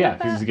 yeah, I'm cool Well, yeah, with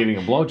because that. he's getting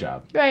a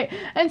blowjob. Right.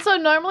 And so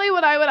normally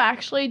what I would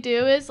actually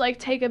do is like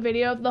take a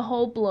video of the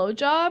whole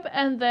blowjob,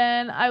 and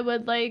then I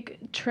would like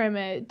trim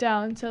it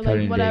down to Cut like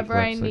into whatever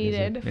I clips, like you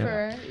said. needed Yeah.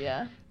 for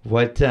yeah.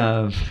 What?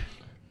 I'm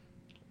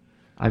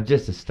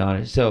just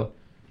astonished. So,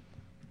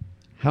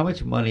 how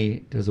much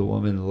money does a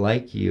woman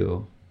like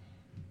you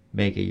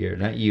make a year?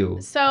 Not you.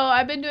 So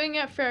I've been doing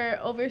it for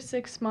over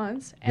 6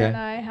 months, and Okay.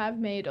 I have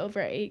made over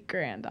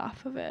 $8,000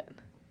 off of it.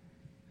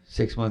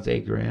 6 months,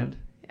 $8,000.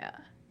 Yeah,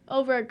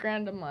 over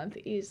 $1,000 a month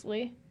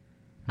easily.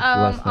 That's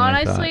less than I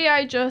Honestly,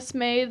 I just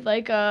made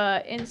like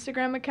a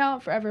Instagram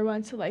account for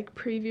everyone to like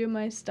preview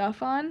my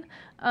stuff on,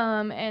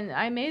 and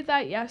I made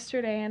that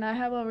yesterday, and I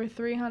have over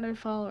 300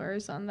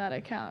 followers on that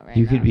account right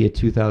You now. could be a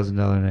 $2,000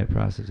 a night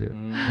prostitute,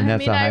 and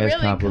that's the I highest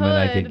really compliment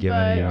I could, could give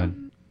but-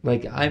 anyone.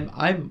 Like I'm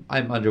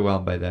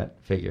underwhelmed by that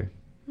figure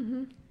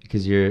Mhm.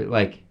 because you're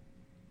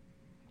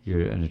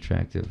an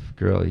attractive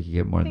girl. You can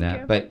get more than Thank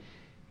that, you. but.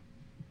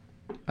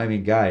 I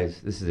mean,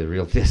 guys, this is a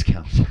real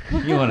discount.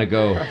 You want to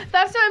go?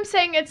 That's what I'm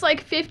saying. It's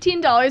like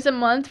 $15 a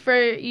month for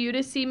you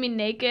to see me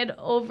naked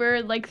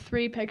over like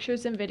 3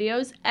 pictures and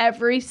videos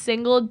every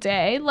single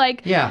day.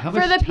 Like, Yeah, how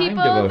much for the time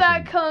people devotion?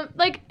 that come,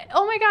 like,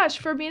 oh my gosh,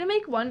 for me to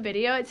make one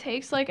video, it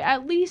takes like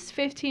at least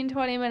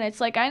 15-20 minutes.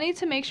 Like, I need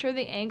to make sure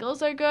the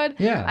angles are good.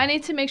 Yeah. I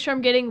need to make sure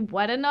I'm getting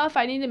wet enough.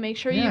 I need to make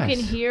sure you can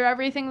Yes. hear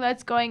everything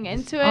that's going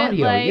into it.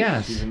 Audio, Like,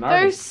 yes. She's an there's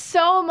artist.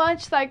 so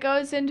much that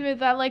goes into it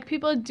that like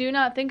people do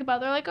not think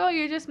about. They're like, oh,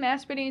 you're just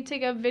masturbating and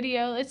take a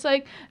video. It's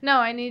like, no,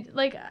 I need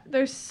like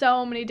there's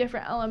so many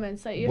different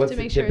elements that you have What's to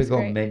the make sure it's typical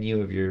great.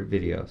 menu of your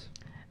videos?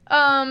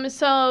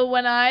 So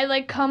when I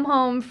like come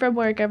home from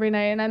work every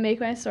night and I make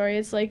my story,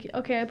 it's like,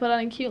 okay, I put on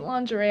a cute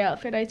lingerie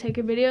outfit, I take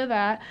a video of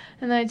that,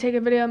 and then I take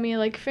a video of me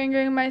like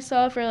fingering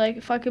myself or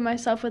like fucking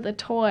myself with a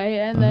toy,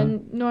 and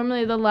then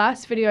normally the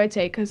last video I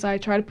take, because I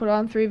try to put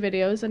on 3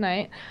 videos a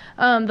night,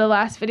 the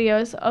last video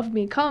is of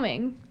me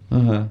coming.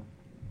 Uh-huh.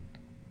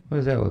 What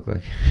does that look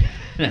like?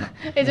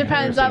 It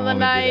depends seen on a the woman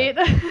night.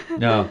 do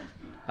No.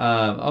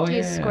 Oh, Do you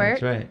yeah,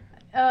 squirt? that's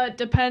right.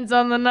 Depends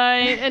on the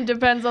night, and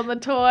depends on the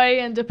toy,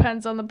 and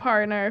depends on the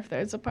partner if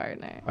there's a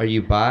partner. Are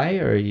you bi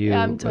or are you?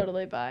 Yeah, I'm like,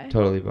 totally bi.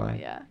 totally bi.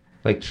 Yeah.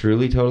 Like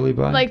truly totally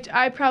bi? Like,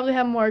 I probably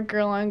have more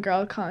girl on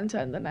girl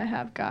content than I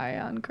have guy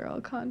on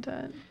girl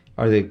content.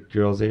 Are they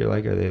girls that you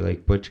like? Are they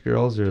like butch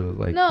girls or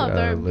like No,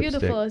 they're lipstick?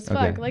 beautiful as fuck.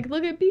 Okay. Like,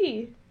 look at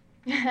B.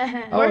 Oh,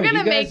 We're you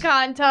gonna make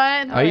guys-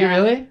 content. Are you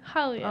really?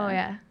 Hell yeah. Oh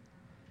yeah.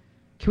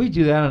 Can we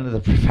do that under the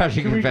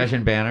profession Can we-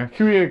 confession banner?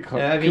 Can we, Yeah, I mean, can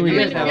we I you mean,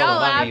 guys if have y'all all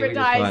the money, we just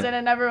advertise want- it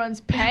and everyone's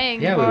paying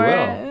Yeah, we for will.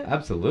 it.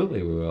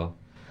 Absolutely, we will.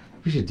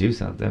 We should do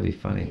something. That'd be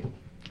funny.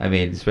 I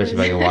mean, especially if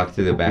I can walk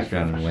through the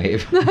background and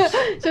wave.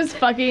 Just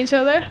fucking each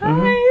other.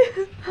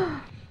 Mm-hmm.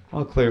 Hi.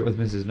 I'll clear it with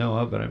Mrs.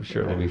 Noah, but I'm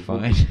sure it'll be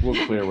fine.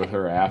 We'll clear with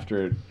her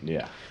after it.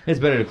 Yeah.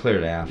 It's better to clear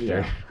it after.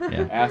 Yeah.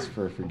 Yeah. Ask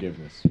for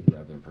forgiveness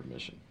rather than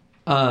permission.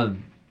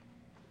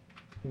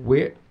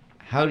 Where?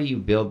 How do you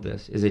build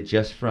this? Is it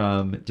just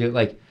from?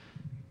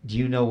 Do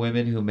you know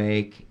women who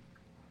make?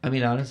 I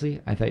mean,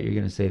 honestly, I thought you were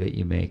gonna say that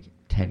you make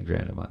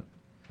 $10,000 a month,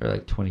 or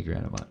like $20,000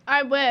 a month.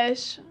 I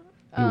wish.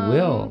 You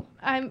will.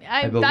 I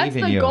believe that's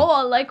in the you.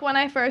 goal. Like when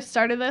I first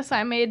started this,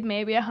 I made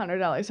maybe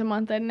 $100 a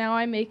month, and now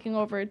I'm making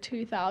over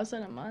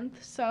 $2,000 a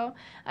month. So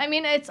I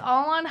mean, it's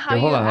all on how Wait,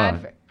 hold you on, hold on.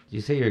 advert. You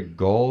say your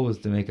goal was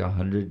to make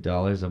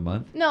 $100 a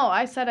month? No,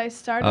 I said I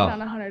started Oh. on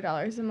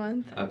 $100 a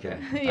month. Okay.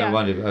 Yeah.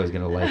 I was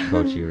gonna life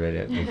coach you right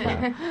at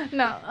before.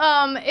 No,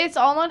 it's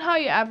all on how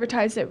you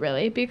advertise it,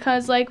 really,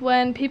 because like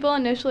when people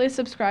initially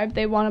subscribe,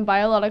 they want to buy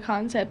a lot of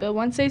content, but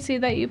once they see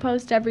that you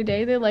post every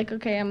day, they're like,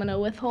 okay, I'm gonna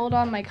withhold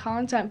on my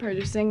content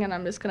purchasing, and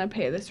I'm just gonna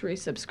pay this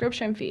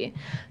resubscription fee.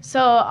 So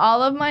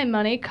all of my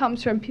money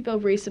comes from people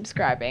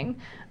resubscribing.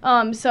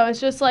 So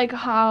it's just like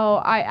how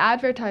I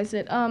advertise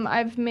it.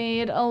 I've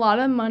made a lot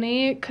of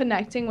money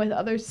connecting with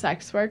other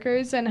sex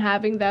workers and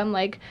having them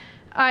like,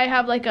 I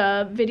have like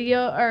a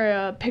video or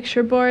a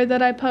picture board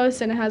that I post,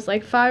 and it has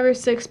like 5 or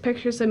 6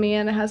 pictures of me,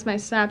 and it has my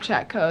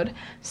Snapchat code.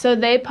 So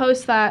they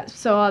post that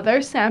so other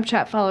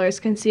Snapchat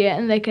followers can see it,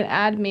 and they can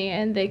add me,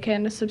 and they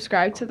can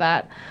subscribe to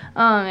that.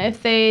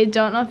 If they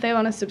don't know if they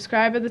want to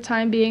subscribe at the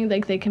time being,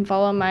 like they can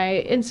follow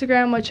my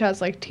Instagram, which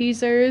has like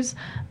teasers,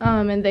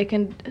 and they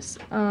can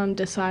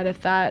decide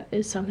if that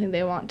is something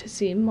they want to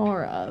see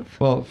more of.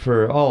 Well,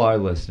 for all our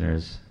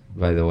listeners,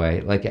 by the way,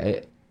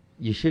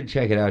 you should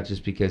check it out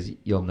just because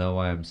you'll know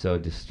why I'm so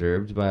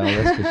disturbed by all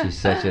this, because she's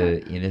such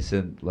a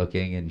innocent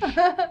looking and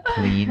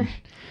clean.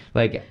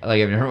 Like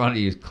I've never wanted to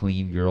use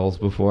clean girls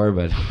before,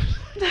 but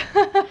she's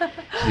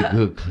a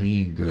good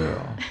clean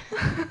girl.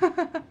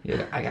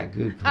 Yeah, I got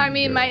good. Clean I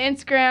mean, my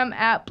girls. Instagram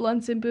at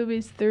Blunts and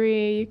Boobies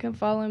 3. You can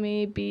follow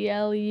me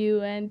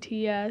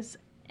BLUNTS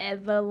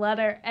and the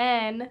letter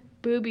N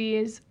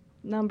Boobies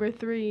number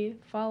 3.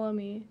 Follow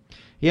me.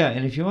 Yeah,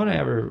 and if you want to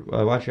ever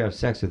watch her have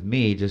sex with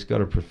me, just go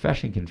to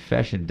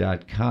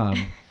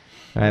professionconfession.com.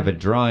 I have a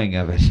drawing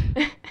of it.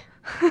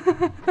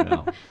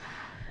 No.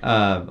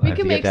 We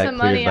can make some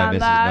money on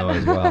that. Noah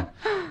as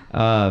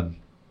well.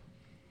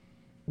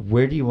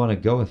 Where do you want to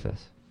go with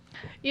this?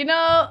 You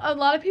know, a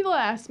lot of people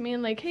ask me,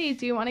 like, hey,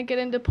 do you want to get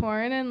into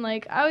porn? And,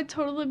 like, I would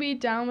totally be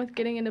down with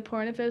getting into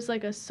porn if it was,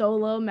 like, a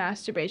solo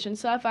masturbation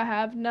stuff. I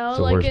have no, It's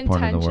the like, worst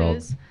porn in the world.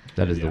 intentions.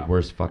 That is the Yeah.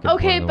 worst fucking porn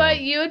Okay, in the but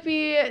world. you would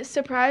be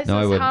surprised No,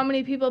 I as wouldn't. how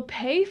many people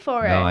pay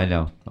for it. No, I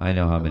know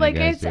how many Like,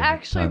 guys it's do it.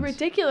 actually Tons.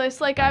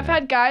 ridiculous. Like, I I've know.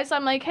 had guys,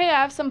 I'm like, hey,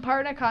 I have some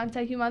partner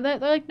contact you want. They're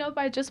like, nope,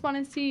 I just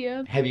want to see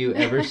you. Have you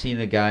ever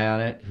seen a guy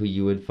on it who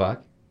you would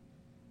fuck?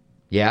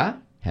 Yeah?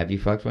 Have you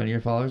fucked one of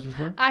your followers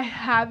before? I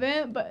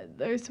haven't, but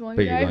there's one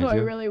But you're guy who going I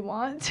to? really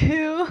want to. Do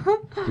you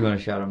want to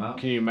shout him out?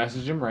 Can you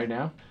message him right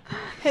now?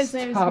 His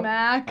name's Stop.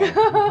 Mac.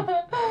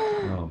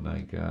 Oh my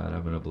god,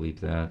 I'm gonna bleep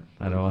that.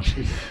 I don't want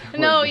to.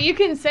 No, you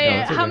can say No, it.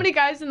 it's How okay. many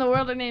guys in the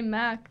world are named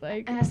Mac?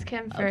 Like, Ask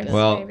him first,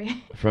 Well,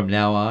 maybe. from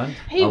now on,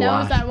 he a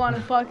knows lot. I want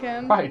to fuck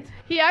him. Right.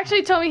 He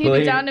actually told me he'd Well,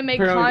 be he- down to make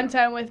apparently-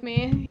 content with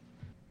me.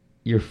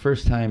 Your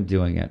first time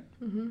doing it.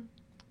 hmm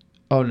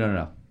Oh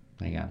no.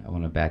 Hang on. I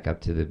want to back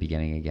up to the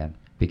beginning again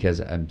because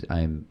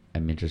I'm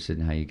interested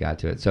in how you got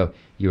to it. So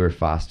you were a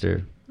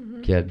foster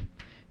kid.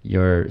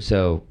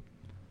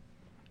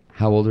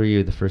 How old were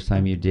you the first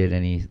time you did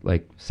any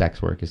like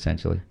sex work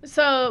essentially?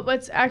 So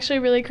what's actually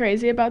really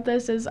crazy about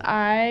this is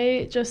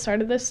I just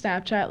started this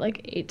Snapchat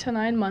like 8 to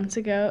 9 months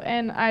ago,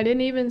 and I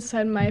didn't even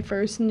send my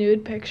first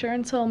nude picture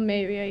until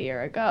maybe a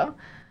year ago.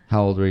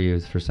 How old were you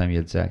the first time you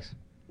had sex?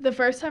 The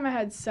first time I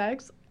had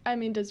sex, I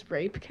mean, does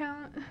rape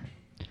count?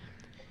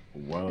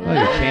 Whoa. Oh, you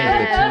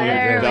changed it to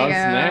There It we does go.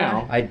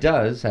 now. It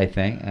does, I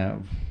think.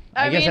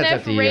 I guess mean, that's up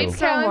if to rape you. So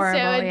counts, it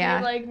horrible, would yeah.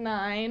 be like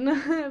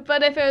 9.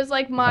 But if it was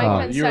like my Oh.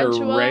 You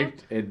consensual, were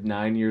raped at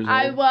 9 years old?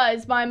 I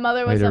was. My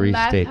mother Way was to a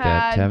meth restate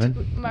that, head,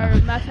 Tevin.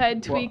 or meth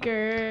head Well-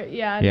 tweaker.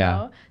 Yeah, Yeah.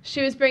 no.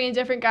 She was bringing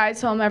different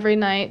guys home every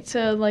night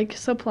to like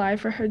supply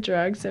for her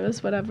drugs. It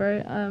was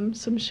whatever.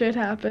 Some shit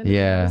happened.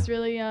 Yeah. I was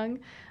really young.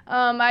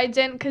 I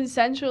didn't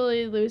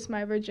consensually lose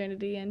my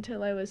virginity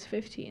until I was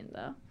 15,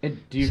 though. And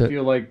do you So-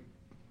 feel like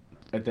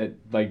at that,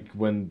 like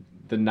when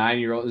the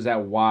 9-year-old, is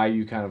that why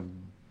you kind of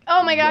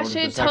Oh my Go gosh, to the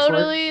it sex work?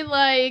 totally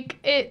like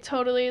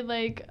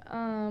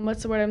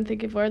what's the word I'm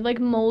thinking for? Like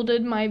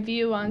molded my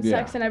view on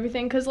sex Yeah. and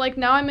everything, cuz like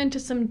now I'm into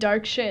some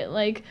dark shit,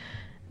 like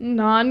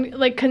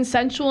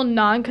consensual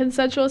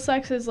non-consensual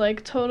sex is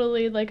like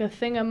totally like a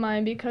thing of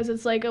mine because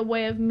it's like a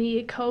way of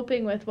me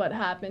coping with what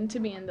happened to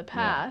me in the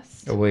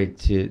past. A way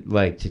to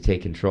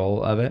take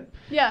control of it.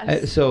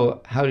 Yes.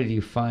 So how did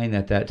you find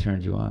that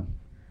turned you on?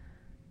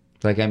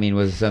 Like, I mean,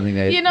 was it something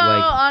that You know,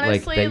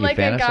 honestly, that you like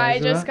a guy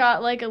fantasized just about?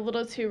 got like a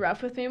little too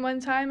rough with me one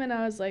time, and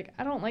I was like,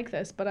 I don't like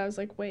this, but I was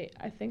like, wait,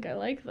 I think I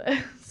like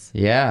this.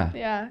 Yeah.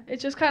 Yeah, it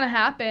just kind of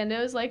happened. It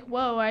was like,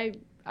 whoa,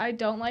 I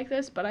don't like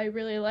this, but I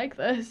really like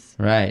this.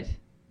 Right.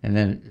 And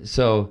then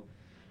so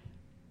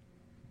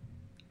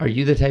are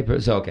you the type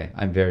of okay,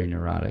 I'm very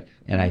neurotic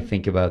and I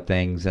think about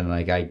things and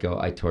like I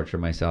torture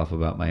myself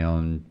about my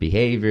own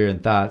behavior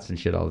and thoughts and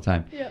shit all the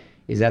time. Yep.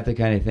 Is that the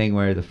kind of thing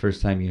where the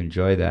first time you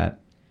enjoy that,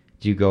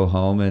 do you go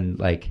home and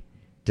like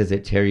does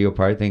it tear you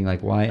apart thinking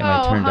like why am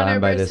I turned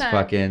on by this 100%.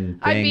 fucking thing?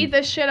 I beat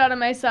the shit out of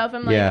myself.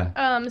 I'm like,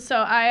 Yeah. so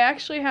I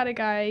actually had a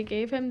guy, I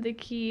gave him the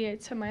key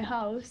to my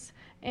house,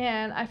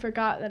 and I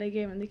forgot that I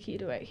gave him the key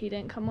to it. He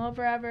didn't come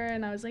over ever,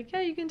 and I was like, yeah,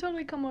 you can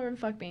totally come over and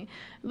fuck me.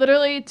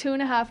 Literally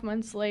 2.5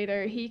 months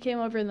later, he came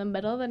over in the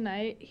middle of the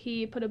night.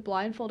 He put a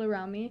blindfold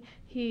around me.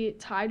 He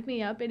tied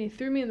me up, and he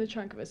threw me in the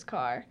trunk of his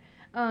car.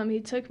 He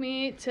took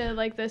me to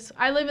like this,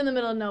 I live in the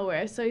middle of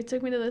nowhere, so he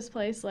took me to this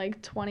place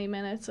like 20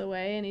 minutes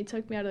away, and he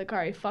took me out of the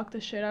car. He fucked the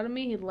shit out of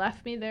me. He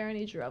left me there and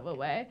he drove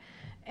away.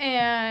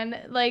 And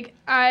like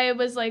I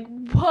was like,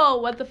 whoa,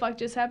 what the fuck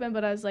just happened?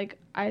 But I was like,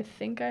 I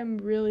think I'm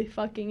really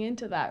fucking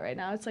into that right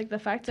now. It's like the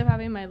fact of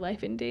having my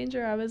life in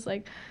danger. I was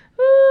like,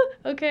 ooh,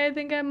 okay, I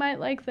think I might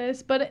like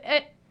this. But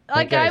it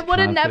like I guy's would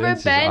have never confidence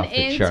is been off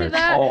the into charts.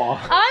 that. Oh.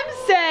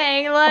 I'm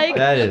saying like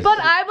That is- but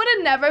I would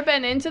have never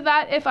been into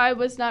that if I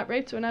was not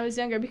raped when I was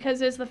younger,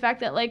 because it's the fact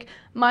that like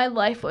my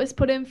life was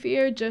put in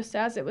fear just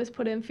as it was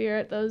put in fear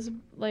at those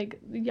like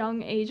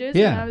young ages.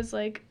 Yeah. And I was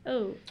like,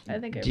 oh, I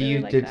think I do really you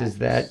like does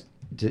that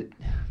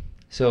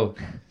so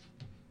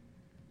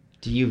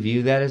do you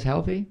view that as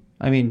healthy?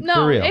 I mean, No,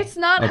 for real. it's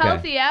not Okay.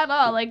 healthy at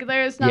all. Like,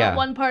 there's not Yeah.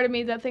 one part of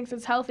me that thinks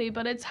it's healthy,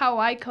 but it's how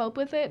I cope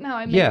with it and how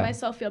I make Yeah.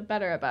 myself feel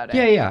better about it.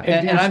 Yeah, yeah.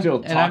 And do you I'm still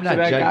and talk I'm to not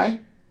that judging.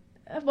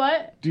 guy?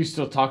 What? Do you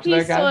still talk to He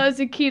that still guy? has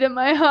a key to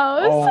my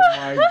house. Oh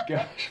my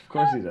gosh, of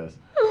course he does.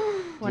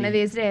 one of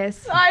these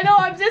days. I know.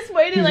 I'm just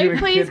waiting. He's Like, gonna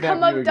please kidnap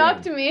come you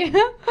abduct me.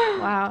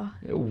 Wow.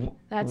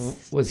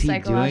 That's Was he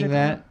doing psychological.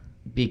 that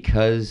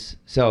because?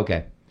 So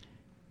okay.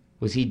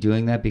 Was he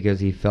doing that because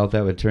he felt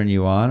that would turn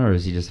you on, or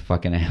is he just a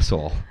fucking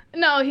asshole?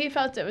 No, he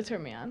felt it would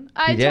turn me on.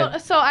 He did?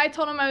 I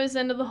told him I was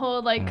into the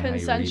whole like I don't know how you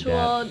read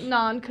consensual, that.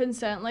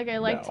 non-consent. Like I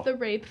liked No. the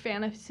rape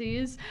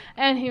fantasies,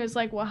 and he was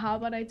like, "Well, how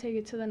about I take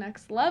it to the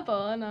next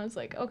level?" And I was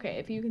like, "Okay,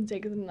 if you can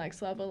take it to the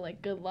next level,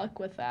 like good luck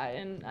with that."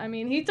 And I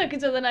mean, he took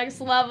it to the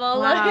next level.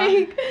 Wow.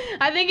 Like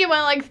I think he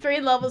went like 3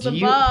 levels Do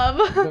you- above.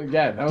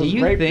 Yeah, that Do was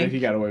you rape think- that he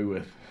got away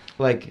with.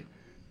 Like,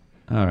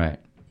 all right,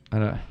 I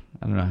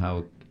don't know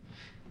how.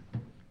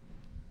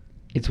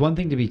 It's one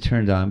thing to be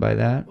turned on by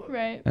that,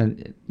 Right.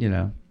 and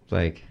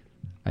like,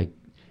 I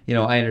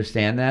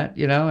understand that,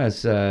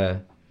 as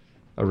a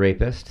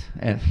rapist.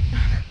 And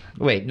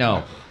wait,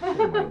 no, Oh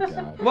my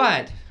God.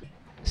 what?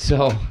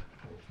 So,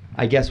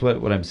 I guess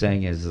what I'm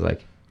saying is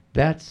like,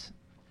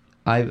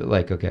 I've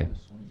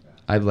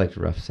liked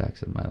rough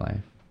sex in my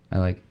life. I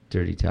like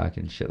dirty talk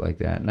and shit like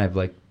that, and I've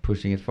liked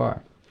pushing it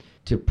far.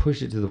 To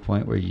push it to the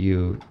point where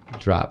you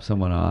drop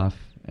someone off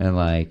and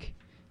like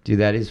do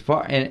that is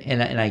far,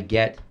 and I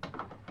get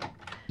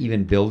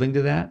even building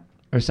to that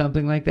or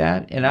something like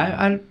that, and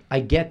I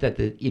get that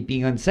it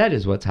being unsaid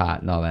is what's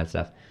hot and all that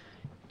stuff.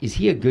 Is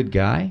he a good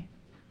guy?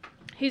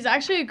 He's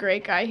actually a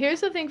great guy. Here's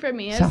the thing for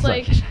me is Sounds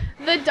like like it.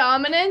 the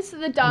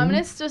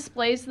dominance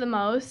displays the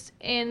most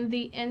in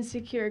the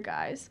insecure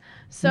guys.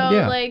 So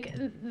Yeah. like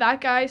that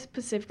guy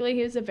specifically,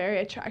 he was a very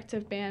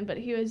attractive man, but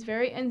he was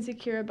very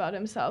insecure about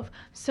himself.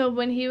 So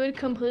when he would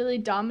completely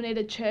dominate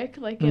a chick,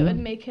 like it would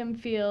make him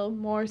feel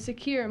more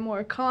secure,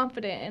 more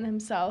confident in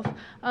himself,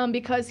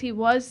 because he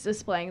was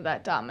displaying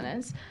that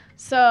dominance.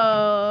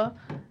 So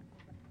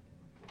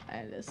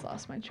I just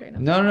lost my train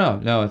of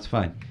thought. No, it's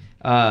fine.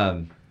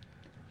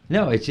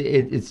 No,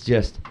 it's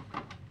just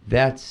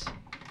that's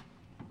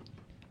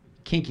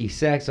kinky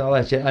sex, all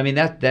that shit. I mean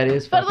that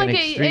is But fucking like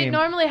extreme. it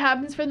normally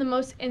happens for the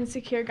most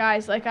insecure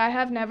guys. Like I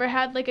have never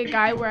had like a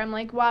guy where I'm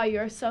like, wow,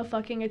 you're so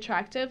fucking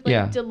attractive. Like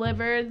Yeah.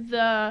 deliver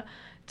the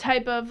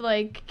type of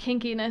like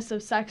kinkiness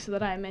of sex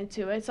that I'm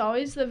into. It's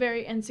always the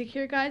very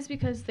insecure guys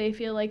because they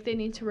feel like they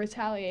need to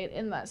retaliate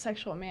in that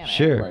sexual manner.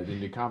 Sure. Right, they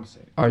need to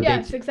compensate.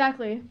 Yes,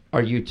 exactly.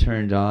 Are you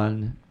turned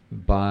on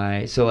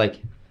by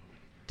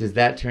does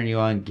that turn you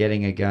on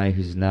getting a guy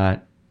who's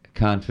not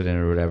confident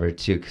or whatever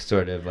to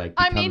sort of like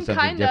become I mean, something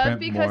kind different of,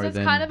 because more it's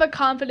than, kind of a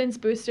confidence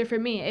booster for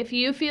me. If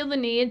you feel the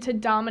need to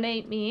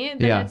dominate me,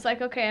 then Yeah. it's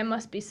like, okay, I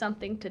must be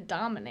something to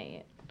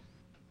dominate.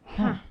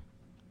 Huh.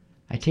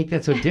 I take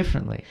that so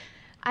differently.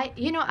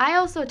 I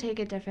also take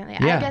it differently.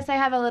 Yeah. I guess I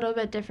have a little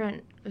bit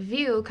different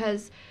view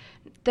because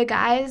the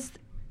guys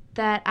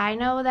that I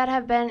know that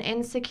have been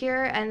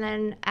insecure and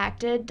then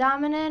acted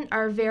dominant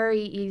are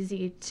very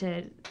easy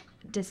to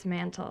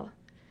dismantle.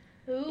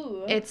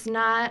 Ooh. It's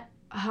not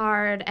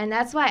hard, and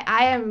that's why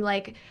I am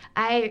like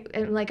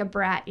a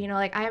brat.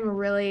 Like I am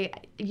really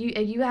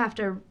you have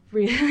to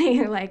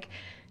really like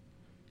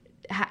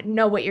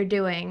know what you're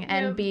doing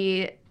and Yep.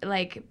 be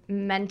like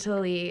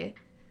mentally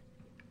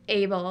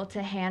able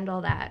to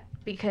handle that,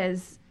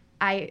 because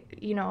I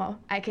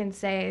can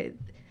say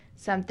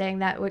something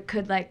that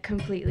could like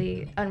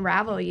completely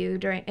unravel you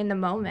in the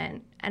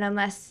moment, and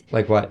unless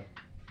Like what?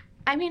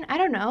 I mean, I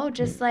don't know,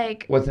 just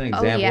like, What's an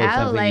example oh of yeah,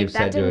 something like you've that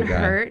said to a didn't guy?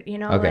 hurt,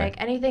 Okay.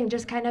 like anything,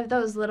 just kind of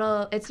those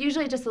little, it's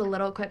usually just the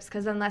little quips,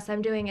 because unless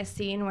I'm doing a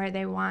scene where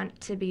they want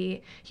to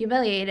be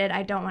humiliated,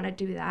 I don't want to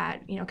do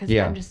that, because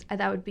Yeah.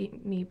 that would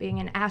be me being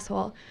an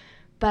asshole.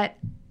 But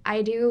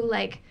I do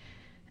like,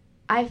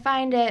 I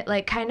find it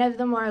like kind of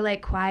the more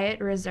like quiet,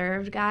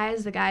 reserved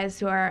guys, the guys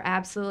who are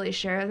absolutely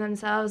sure of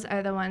themselves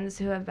are the ones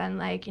who have been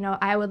like,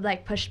 I would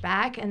like push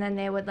back and then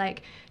they would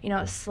like,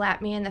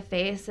 slap me in the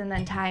face and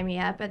then tie me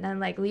up and then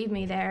like leave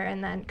me there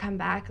and then come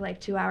back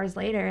like 2 hours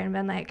later and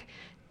been like,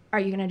 are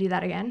you going to do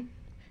that again?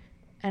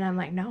 And I'm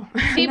like, no.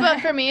 See, but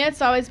for me,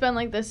 it's always been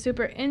like the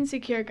super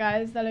insecure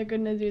guys that are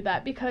going to do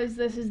that, because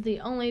this is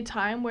the only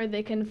time where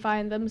they can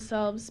find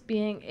themselves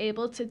being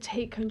able to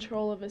take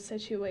control of a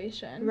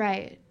situation.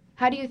 Right.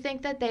 How do you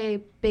think that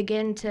they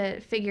begin to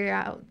figure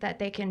out that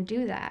they can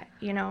do that,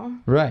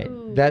 Right.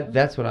 Ooh.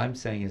 That's what I'm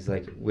saying is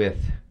like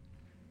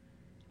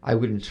I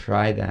wouldn't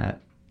try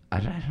that. I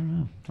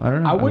don't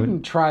know. I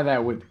wouldn't try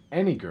that with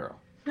any girl.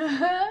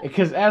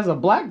 Because as a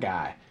black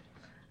guy,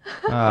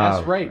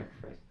 that's rape.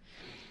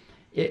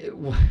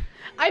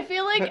 I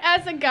feel like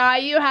as a guy,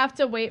 you have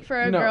to wait for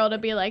a No. girl to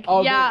be like,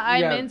 Oh, yeah,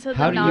 I'm yeah. into the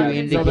How do you non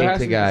indicate there has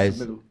to be guys?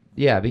 some middle-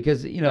 Yeah,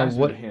 because there has to be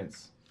what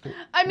hints.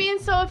 I mean,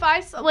 so if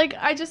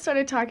I just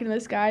started talking to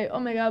this guy, oh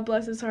my god,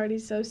 bless his heart,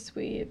 he's so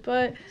sweet.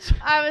 But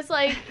I was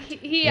like,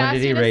 he When asked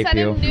did he me to rape send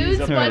him you? nudes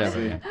Or one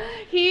whatever.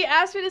 He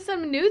asked me to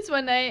send him nudes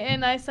one night,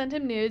 and I sent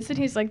him nudes, and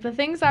he's like, the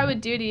things I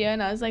would do to you,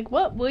 and I was like,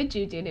 what would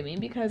you do to me?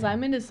 Because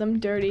I'm into some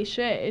dirty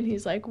shit. And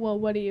he's like, well,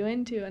 what are you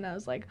into? And I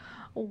was like,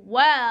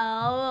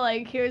 well,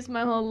 like, here's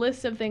my whole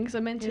list of things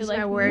I'm into, Here's like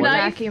my Word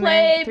knife document,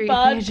 play, 3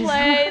 bug pages.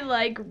 play,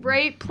 like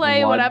rape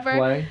play, Blood whatever.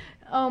 play.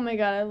 Oh my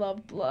god, I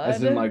love blood.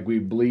 As in, like, we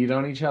bleed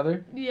on each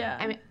other? yeah.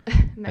 I mean,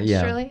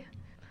 menstrually?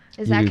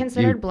 Is that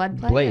considered blood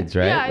play? Blades,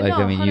 right? Yeah, like, no,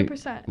 I mean,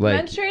 100%.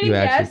 like, Menstruating, you actually-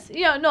 yes.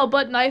 Yeah, no,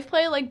 but knife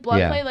play, like blood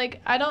Yeah. play,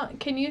 like I don't.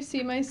 Can you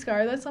see my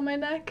scar that's on my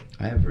neck?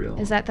 I have real.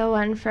 Is that the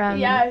one from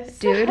Yes,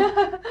 Dude?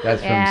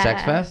 That's from Yeah.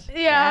 Sex Fest?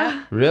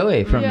 yeah.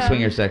 Really? From Yeah.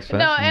 Swinger Sex Fest?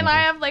 No, and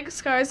I have like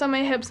scars on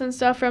my hips and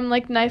stuff from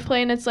like knife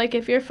play, and it's like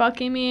if you're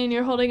fucking me and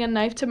you're holding a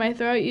knife to my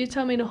throat, you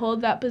tell me to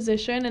hold that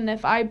position, and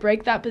if I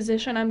break that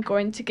position, I'm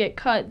going to get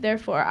cut.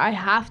 Therefore, I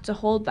have to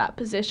hold that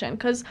position.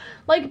 Cause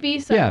like B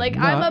said, Yeah, like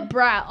no, I'm a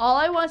brat. All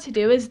I want to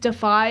do is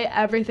defy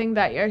everything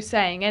that you're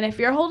saying, and if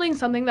you're holding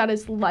something that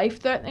is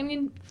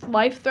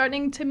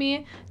life-threatening to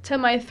me to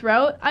my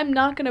throat, I'm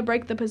not gonna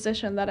break the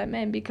position that I'm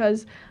in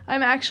because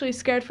I'm actually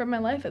scared for my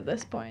life at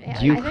this point. Yeah.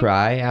 Do you I think-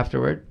 cry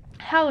afterward?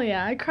 Hell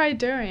yeah, I cry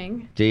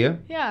during. Do you?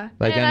 Yeah.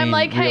 Like, and I I'm mean,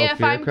 like, hey, real if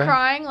fear I'm cry?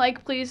 crying,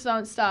 like, please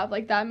don't stop.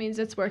 Like, that means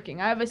it's working.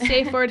 I have a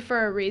safe word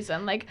for a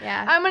reason. Like,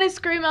 Yeah. I'm going to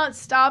scream out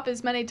stop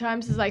as many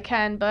times as I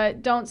can,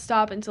 but don't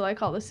stop until I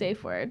call the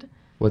safe word.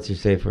 What's your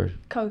safe word?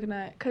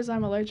 Coconut, because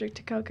I'm allergic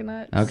to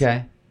coconuts.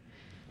 Okay.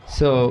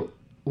 So,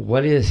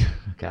 what is...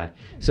 God.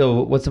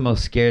 So, what's the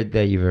most scared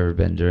that you've ever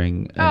been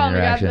during an Oh my god,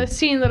 interaction? the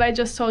scene that I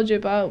just told you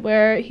about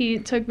where he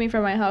took me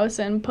from my house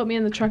and put me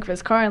in the trunk of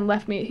his car and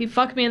left me. He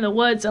fucked me in the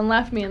woods and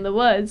left me in the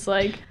woods.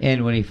 Like,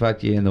 And when he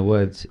fucked you in the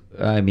woods,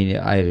 I mean,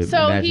 I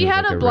so imagine he it was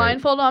had like a rape.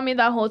 blindfold on me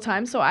that whole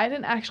time, so I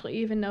didn't actually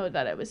even know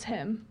that it was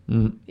him.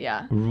 Mm.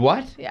 Yeah.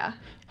 What? Yeah.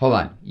 Hold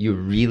on. You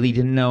really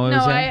didn't know it No,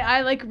 was him?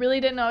 I like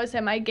really didn't know it was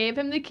him. I gave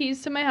him the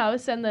keys to my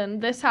house, and then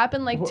this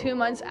happened like 2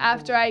 months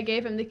after I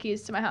gave him the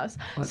keys to my house.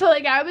 So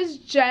like I was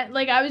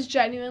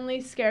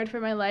genuinely scared for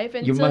my life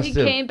until he must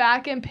have- came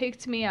back and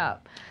picked me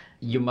up.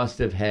 You must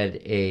have had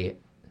a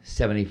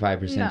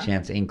 75% No.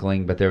 chance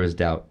inkling, but there was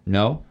doubt.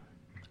 No?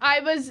 I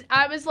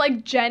was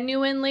like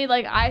genuinely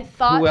like I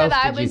thought Who else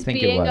that I did you was think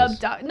it being was?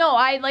 abducted. No,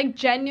 I like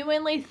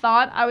genuinely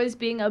thought I was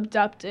being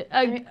abducted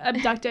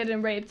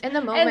and raped. In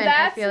the moment, I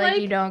that's, feel like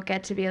like- you don't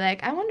get to be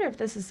like, I wonder if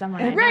this is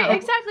someone I know. Right,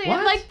 exactly. What?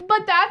 And like,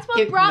 but that's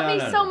what brought no, me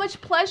no, so no.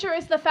 much pleasure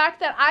is the fact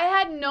that I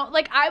had no,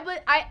 like,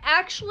 I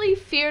actually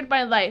feared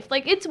my life.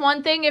 Like, it's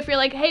one thing if you're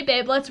like, hey,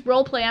 babe, let's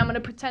role play. I'm gonna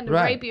pretend to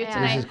Right. rape you Yeah.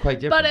 tonight. This is quite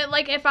different. But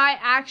like, if I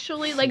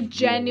actually like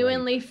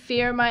genuinely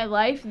fear my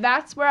life,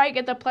 that's where I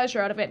get the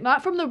pleasure out of it.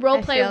 Not from the role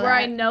I play feel where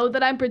I that. know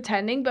that I'm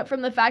pretending, but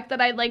from the fact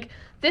that I like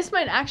this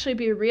might actually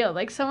be real.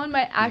 Like, someone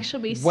might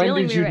actually be When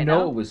stealing did me you right know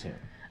now. it was him?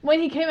 When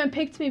he came and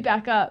picked me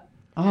back up.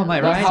 Oh,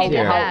 my Well, right how-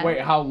 here.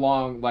 how- How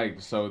long,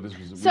 like, so this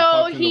was... we So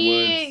fucked in the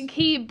he woods.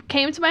 he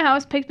came to my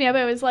house, picked me up.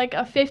 It was like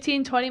a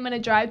 15-20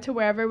 minute drive to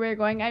wherever we were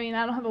going. I mean,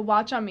 I don't have a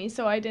watch on me,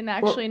 so I didn't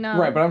actually know.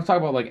 Right, but I'm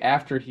talking about, like,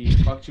 after he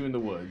fucked you in the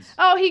woods.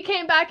 Oh, he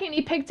came back and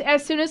he picked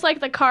as soon as like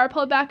the car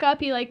pulled back up,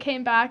 he like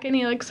came back and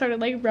he like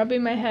started like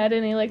rubbing my head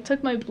and he like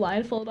took my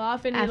blindfold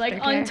off and he like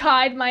Aftercare.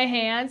 untied my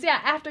hands. Yeah,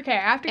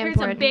 aftercare. Aftercare is a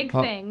Important. big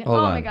Ho- thing. hold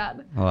Oh on. my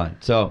god. Hold on.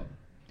 So,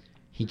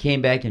 he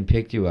came back and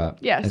picked you up.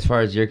 Yes. As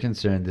far as you're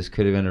concerned, this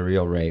could have been a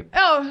real rape.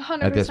 Oh,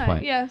 100%. At this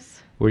point.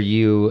 Yes. Were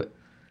you...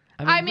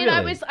 I mean,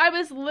 really? I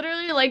was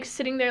literally like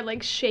sitting there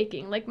like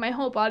shaking, like my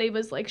whole body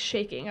was like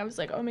shaking. I was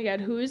like, oh my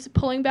god, who's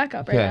pulling back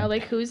up right Okay. now?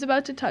 Like who's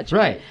about to touch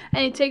Right. me?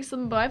 And he takes the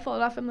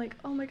blindfold off. I'm like,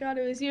 oh my god,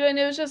 it was you. And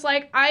it was just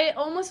like I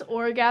almost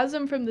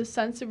orgasmed from the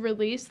sense of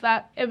release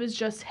that it was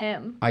just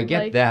him. I get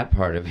Like- that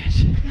part of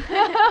it.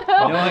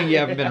 Knowing you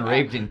haven't been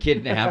raped and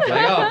kidnapped,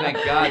 like, oh, thank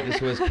God this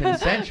was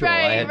consensual.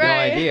 I had no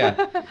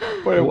idea.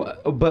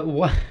 But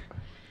what?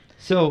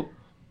 So,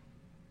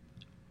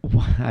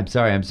 I'm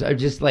sorry. I'm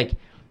just like,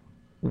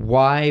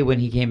 why, when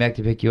he came back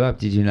to pick you up,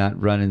 did you not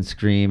run and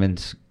scream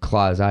and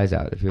claw his eyes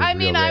out? If it was I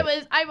mean, real I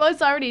rape?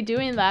 was already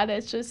doing that.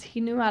 It's just he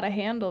knew how to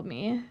handle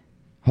me.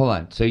 Hold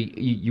on. So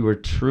you were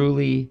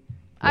truly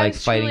I like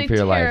was fighting truly for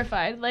your life,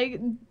 terrified, like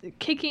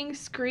kicking,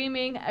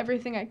 screaming,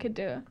 everything I could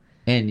do.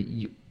 and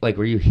you, like,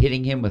 were you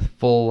hitting him with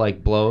full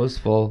like blows,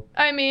 full?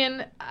 I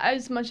mean,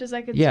 as much as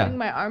I could Yeah. swing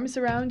my arms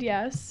around,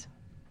 yes.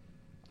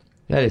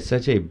 That is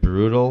such a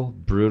brutal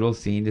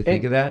scene to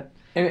think of that.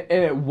 And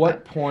at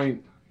what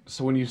point,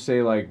 so when you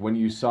say, like, when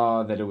you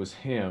saw that it was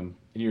him,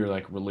 and you're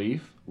like,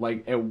 relief,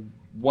 like,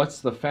 what's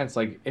the fence?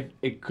 Like, if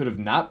it could have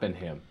not been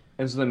him.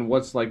 And so then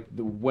what's, like,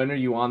 when are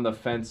you on the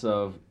fence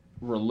of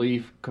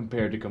relief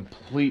compared to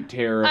complete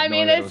terror? Of I knowing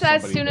mean, that it it's was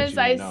as somebody soon that as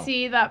you I didn't know?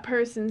 see that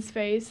person's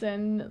face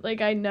and,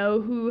 like, I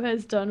know who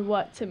has done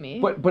what to me.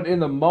 But in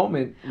the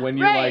moment, when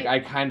you're Right.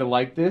 like, I kind of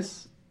like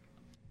this.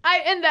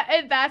 And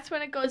that's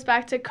when it goes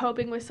back to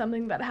coping with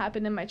something that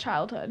happened in my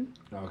childhood.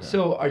 Okay.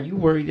 So, are you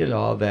worried at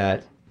all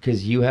that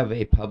because you have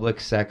a public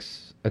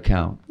sex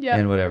account Yeah.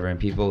 and whatever, and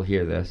people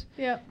hear this,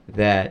 Yep.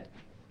 that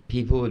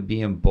people would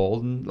be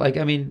emboldened? Like,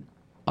 I mean,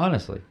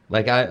 honestly,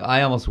 like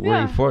I almost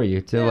worry Yeah. for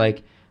you to Yeah.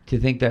 like to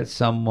think that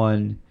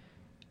someone,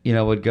 you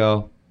know, would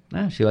go,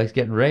 she likes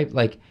getting raped,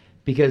 like,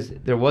 because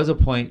there was a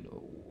point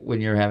when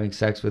you're having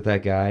sex with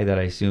that guy that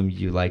I assumed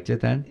you liked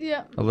it then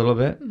Yeah. a little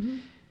bit. Mhm.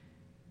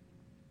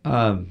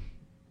 I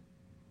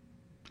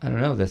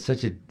don't know.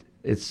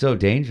 It's so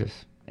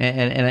dangerous,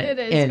 and It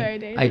is and very I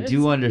dangerous.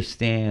 do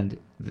understand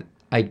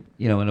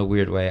in a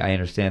weird way, I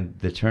understand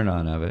the turn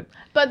on of it.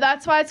 But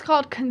that's why it's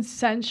called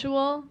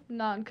consensual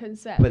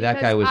non-consent. But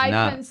that guy was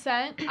not.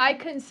 I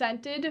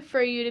consented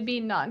for you to be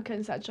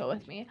non-consensual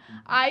with me.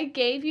 I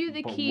gave you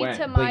the But key when?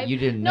 to my. But you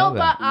didn't No, know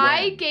that. but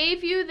I When?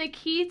 gave you the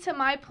key to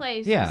my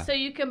place. Yeah. So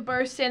you can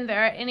burst in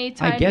there at any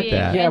time get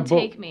that. and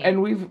take me.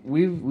 And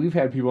we've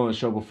had people on the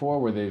show before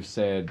where they've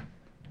said,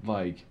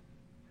 like,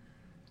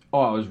 "Oh,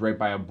 I was raped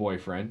by a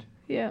boyfriend."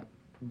 Yeah.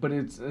 But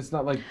it's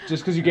not like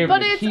just because you gave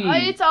But him the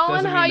key. it's all in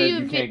doesn't how mean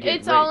that you can't get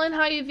it's all raped. in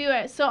how you view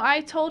it. So I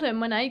told him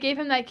when I gave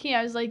him that key,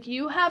 I was like,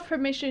 "You have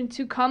permission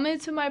to come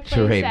into my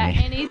place rape at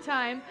me. any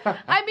time."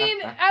 I mean,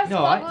 as No,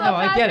 fucked up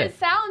I as get it it.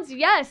 sounds,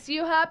 yes,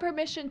 you have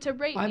permission to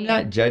rape me. I'm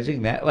not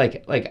judging that.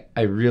 Like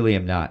I really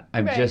am not.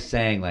 I'm Right. just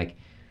saying, like,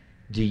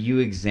 do you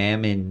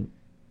examine,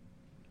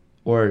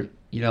 or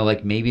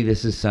like maybe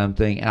this is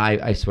something. And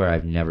I swear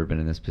I've never been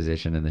in this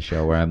position in the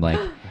show where I'm like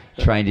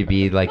trying to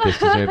be like this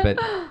dessert, but.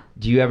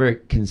 Do you ever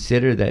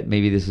consider that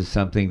maybe this is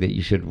something that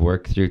you should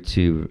work through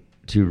to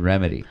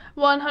remedy?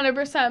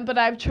 100%, but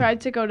I've tried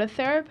to go to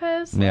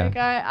therapists. Yeah. Like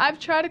I've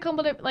tried a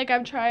couple of, like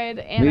I've tried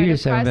antidepressants. Maybe you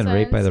just haven't been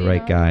raped by the you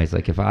right know? guys.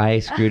 Like if I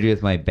screwed you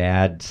with my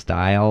bad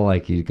style,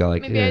 like you'd go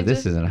like, Maybe I "Ew, this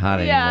just- isn't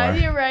hot yeah,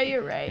 anymore."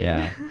 you're right.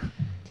 Yeah.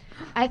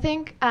 I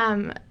think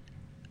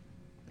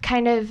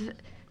kind of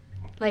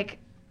like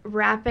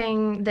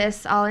wrapping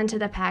this all into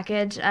the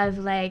package of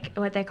like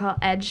what they call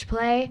edge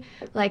play,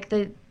 like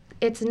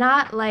it's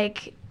not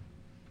like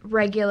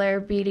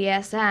regular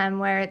BDSM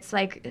where it's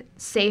like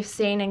safe,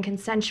 sane, and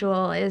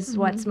consensual is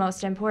what's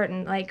most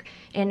important. Like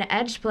in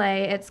edge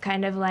play, it's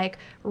kind of like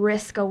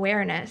risk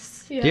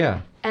awareness.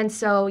 Yeah. And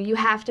so you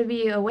have to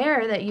be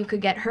aware that you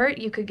could get hurt,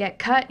 you could get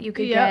cut, you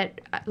could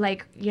Yep. get,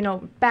 like,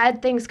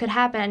 bad things could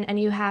happen. And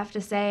you have to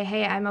say,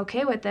 hey, I'm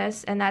okay with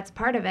this. And that's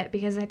part of it.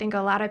 Because I think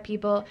a lot of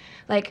people,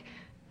 like,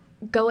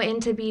 go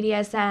into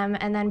BDSM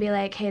and then be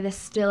like, hey, this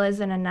still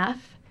isn't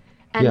enough.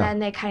 And Yeah. then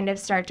they kind of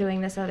start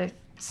doing this other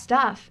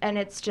stuff. And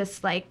it's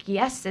just like,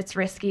 yes, it's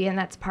risky. And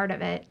that's part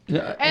of it.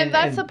 And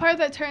that's the part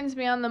that turns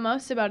me on the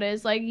most about it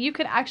is like you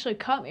could actually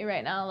cut me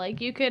right now.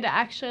 Like you could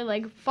actually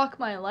like fuck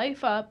my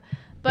life up,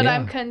 but Yeah.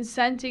 I'm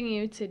consenting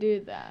you to do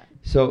that.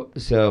 So,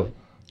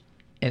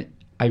 and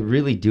I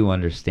really do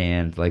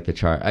understand like the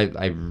chart.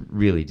 I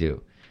really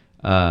do.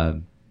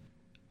 I'm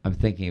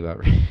thinking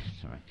about.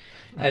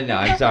 Sorry. No,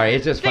 I'm sorry.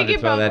 It's just fun to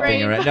Thinking throw about that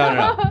thing rape.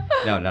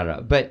 around.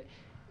 No.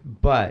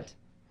 But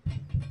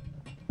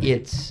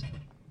it's.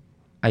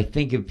 I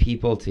think of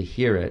people to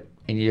hear it,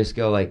 and you just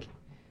go like,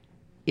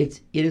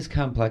 it is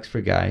complex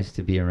for guys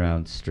to be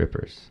around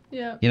strippers.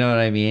 Yeah. You know what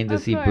I mean? To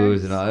Of see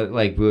boobs course. and all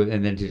like boob,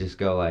 and then to just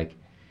go like,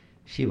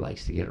 she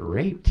likes to get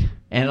raped,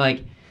 and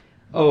like,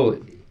 oh,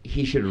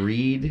 he should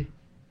read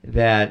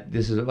that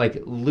this is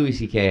like Louis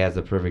C.K. has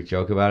a perfect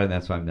joke about it, and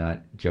that's why I'm not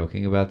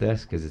joking about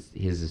this because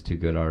his is too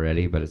good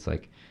already. But it's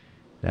like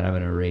that I'm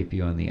gonna rape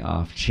you on the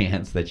off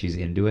chance that she's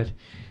into it,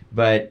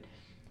 but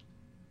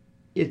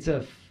it's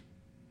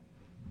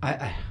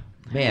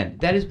man,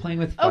 that is playing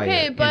with fire.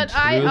 Okay, but and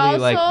I truly,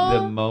 like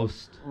also- the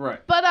most. Right.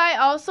 But I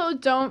also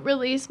don't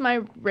release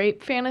my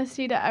rape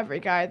fantasy to every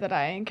guy that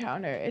I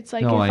encounter. It's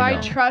like No, if I I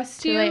know.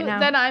 trust Too you, late now.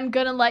 then I'm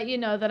gonna let you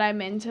know that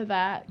I'm into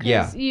that.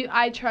 'Cause Yeah.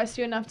 I trust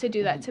you enough to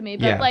do that to me.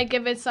 But Yeah. like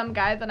if it's some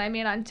guy that I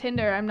meet on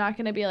Tinder, I'm not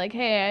gonna be like,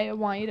 hey, I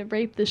want you to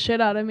rape the shit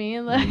out of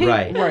me. Like,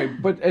 Right.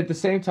 Right, but at the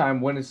same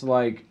time, when it's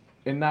like,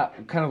 and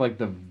not kind of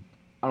like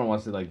I don't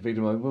want to say like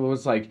victim, but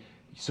it's like,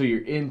 so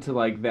you're into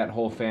like that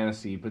whole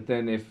fantasy, but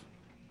then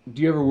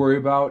do you ever worry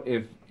about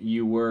if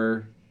you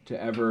were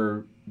to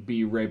ever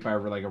be raped by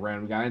like a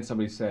random guy and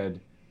somebody said,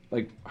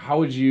 like, how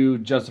would you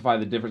justify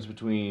the difference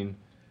between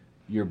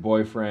your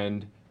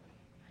boyfriend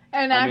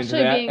And I'm into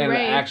actually that, being and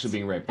raped. actually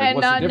being raped? Like, And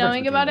what's the not difference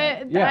knowing between about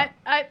that? it. Yeah.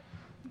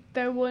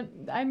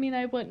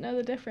 I wouldn't know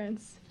the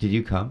difference. Did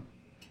you come?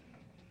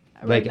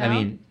 Right Like, I now?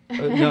 mean,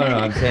 no,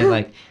 I'm saying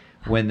like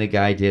when the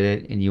guy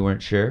did it and you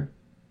weren't sure.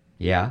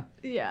 Yeah.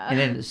 Yeah.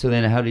 And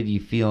then how did you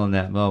feel in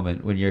that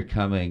moment when you're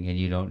coming and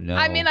you don't know?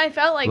 I mean, I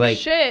felt like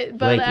shit,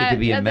 but like it could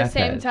be a at the meth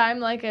same head. time,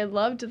 like I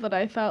loved that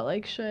I felt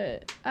like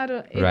shit.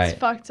 It's Right.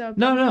 fucked up.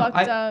 No,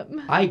 fucked up.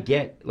 I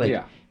get like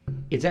Yeah.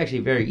 it's actually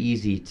very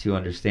easy to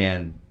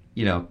understand.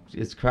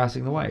 It's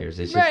crossing the wires.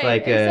 It's just Right,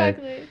 like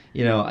exactly.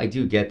 I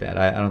do get that.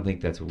 I don't think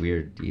that's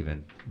weird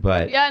even.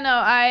 But Yeah, no,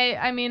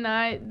 I mean,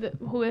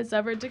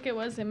 whoever dick it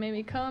was, it made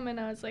me come, and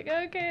I was like,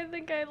 okay, I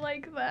think I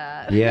like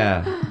that.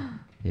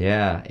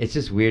 yeah, it's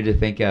just weird to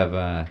think of.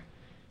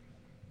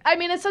 I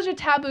mean, it's such a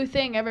taboo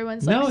thing.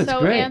 Everyone's No, like it's so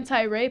great.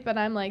 anti-rape, and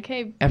I'm like,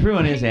 hey.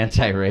 Everyone is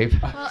anti-rape.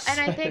 Well, and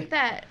I think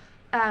that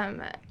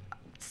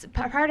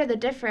part of the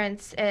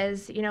difference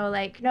is,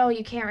 no,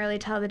 you can't really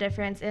tell the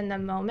difference in the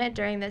moment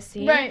during the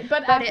scene. Right,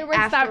 but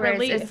afterwards, that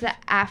relief. It's the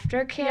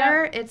aftercare.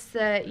 Yeah. It's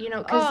the,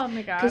 Oh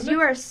my God. because you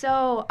are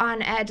so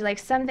on edge, like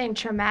something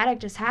traumatic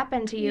just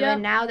happened to you, Yep.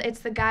 and now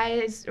it's the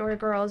guy's or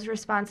girl's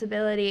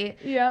responsibility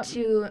Yep.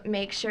 to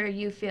make sure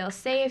you feel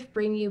safe,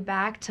 bring you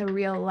back to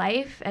real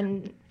life,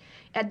 and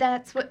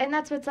that's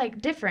what's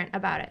like different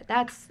about it.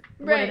 That's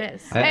what it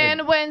is.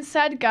 And when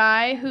said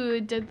guy who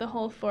did the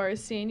whole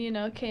forest scene,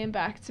 came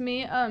back to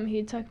me,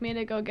 he took me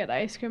to go get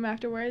ice cream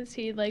afterwards.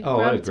 He what a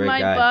rubbed great my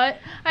guy. butt.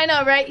 I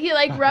know, right? He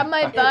rubbed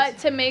my butt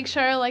to make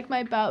sure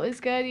my butt was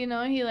good. He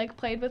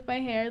played with my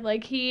hair.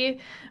 He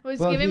was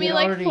giving me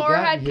already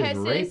forehead gotten his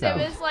kisses. rape It out.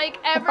 was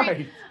every.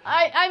 Right.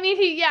 I mean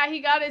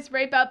he got his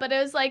rape out, but it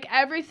was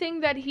everything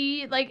that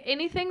he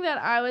anything that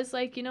I was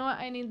you know what,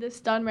 I need this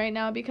done right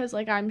now because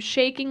I'm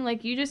shaking.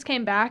 You just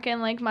came back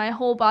and my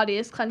whole body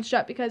is clenched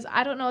up because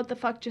I don't know what the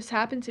fuck just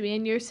happened to me,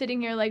 and you're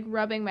sitting here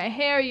rubbing my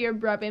hair, you're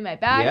rubbing my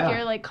back,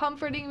 Yeah. you're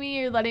comforting me,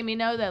 you're letting me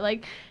know that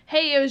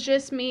hey, it was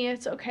just me,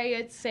 it's okay,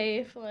 it's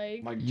safe,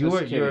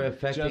 You're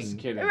affecting- Just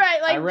kidding.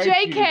 right, I raped you.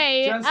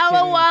 JK, Just kidding.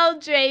 LOL,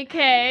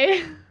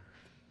 JK.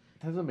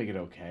 Doesn't make it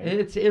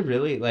okay. It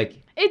really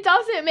It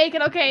doesn't make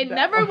it okay. No.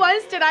 Never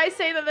once did I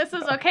say that this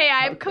is okay.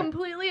 I've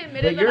completely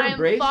admitted But you're that I am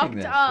embracing fucked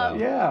this, up.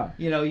 though. Yeah.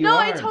 you No, are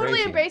I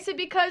totally embracing it. embrace it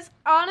because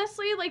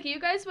honestly, you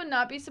guys would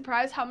not be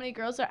surprised how many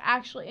girls are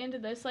actually into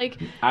this.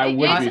 I would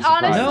be it's surprised.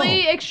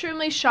 honestly No.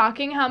 extremely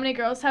shocking how many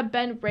girls have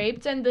been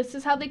raped, and this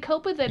is how they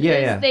cope with it. Yeah,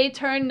 is yeah. They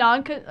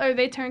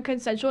turn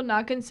consensual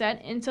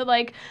non-consent into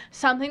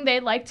something they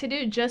like to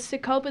do just to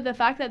cope with the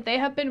fact that they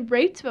have been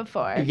raped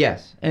before.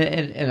 Yes,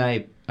 and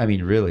I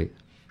mean, really,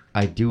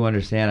 I do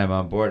understand. I'm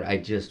on board.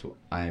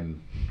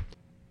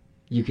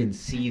 You can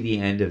see the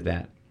end of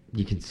that.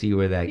 You can see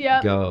where that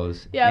Yep.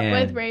 goes. Yeah, And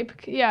with rape,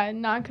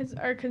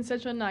 or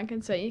consensual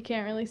non-consent, you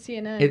can't really see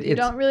an end. It- You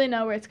it's- don't really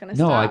know where it's gonna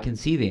No, stop. I can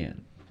see the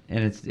end,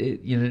 and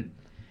you know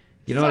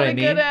It's what not I a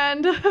mean. good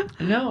end.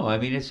 No, I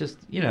mean it's just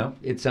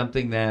it's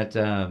something that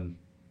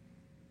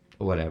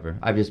whatever.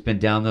 I've just been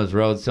down those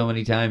roads so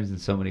many times in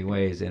so many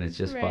ways, and it's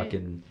just Right.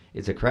 fucking.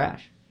 It's a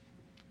crash.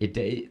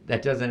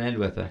 That doesn't end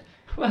with a.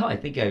 Well, I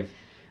think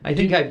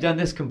I've done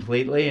this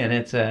completely, and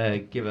it's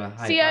give a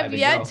high See, five I've and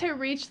yet go. to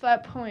reach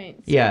that point.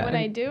 So Yeah, when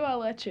and- I do, I'll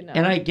let you know.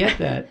 And I get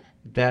that.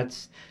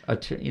 That's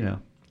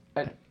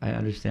I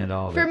understand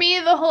all of For it. me,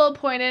 the whole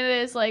point in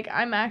it is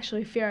I'm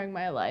actually fearing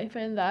my life,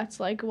 and that's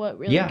what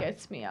really Yeah.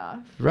 gets me off.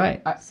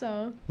 Right,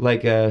 So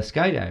like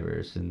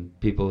skydivers and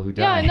people who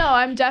die. yeah, no,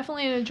 I'm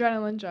definitely an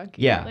adrenaline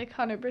junkie. Yeah.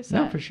 100%.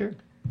 No, for sure.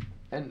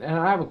 And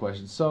I have a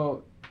question.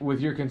 So, with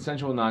your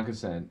consensual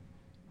non-consent,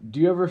 do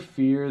you ever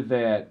fear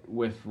that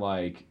with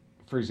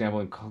for example,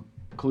 in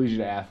collegiate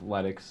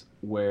athletics,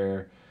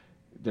 where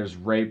there's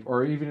rape,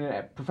 or even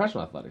in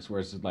professional athletics,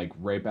 where it's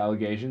rape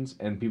allegations,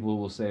 and people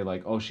will say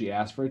 "Oh, she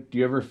asked for it." Do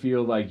you ever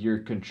feel you're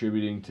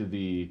contributing to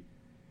the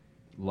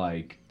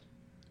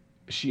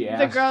she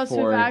asked girls who've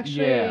for it?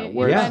 actually yeah,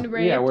 where been it's,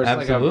 raped? yeah, where it's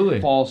Absolutely.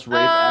 a false rape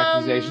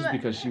accusations Um,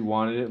 because she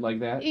wanted it like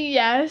that?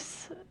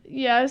 Yes,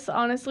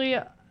 honestly,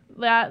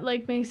 that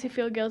makes you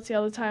feel guilty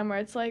all the time where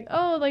it's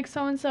oh,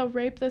 so and so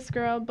raped this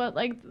girl, but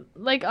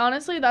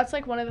honestly, that's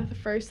one of the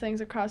first things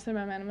that crossed through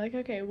my mind. I'm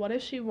okay, what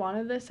if she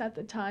wanted this at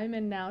the time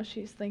and now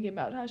she's thinking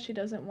about how she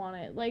doesn't want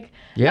it?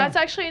 Yeah. That's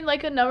actually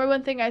a number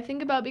one thing I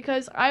think about,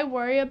 because I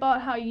worry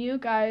about how you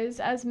guys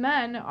as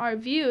men are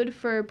viewed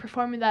for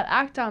performing that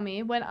act on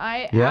me when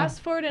I Yeah.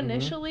 asked for it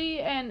initially,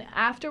 and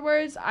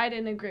afterwards I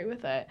didn't agree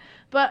with it.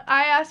 But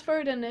I asked for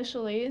it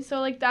initially,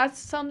 so that's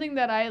something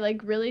that I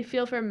really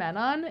feel for men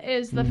on,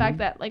 is the fact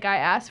that I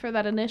asked for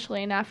that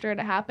initially, and after it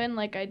happened,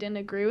 I didn't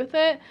agree with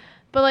it,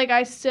 but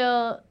I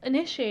still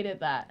initiated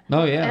that.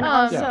 Oh yeah. And Um,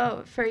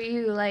 also for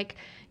you,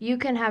 you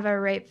can have a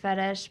rape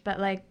fetish, but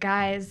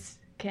guys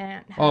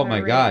can't have Oh a my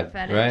rape God,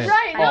 fetish. right.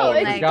 Right, no, Oh,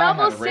 it's the guy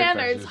double had a rape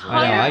standards. fetish.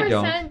 I know, I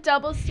don't. 100%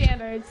 double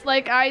standards.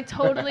 I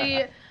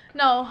totally,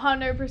 no,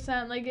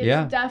 100%. It's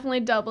Yeah. definitely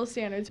double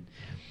standards.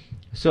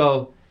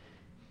 So,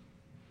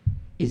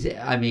 is it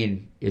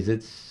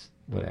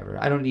whatever?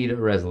 I don't need a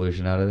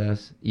resolution out of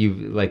this.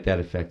 That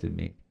affected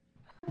me.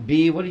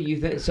 B, what do you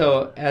think?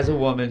 So, as a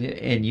woman,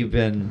 and you've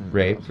been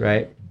raped,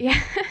 right? Yeah.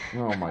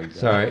 Oh my god.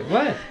 Sorry,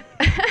 what?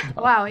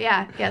 Wow.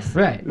 Yeah. Yes.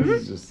 Right.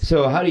 This is just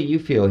So, how do you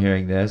feel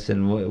hearing this,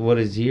 and what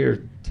is your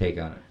take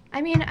on it?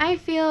 I mean, I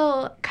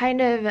feel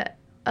kind of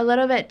a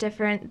little bit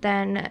different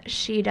than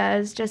she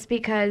does, just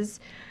because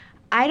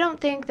I don't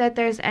think that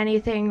there's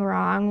anything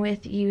wrong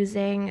with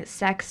using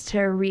sex to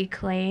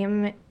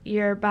reclaim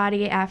your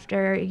body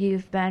after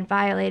you've been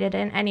violated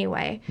in any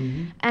way.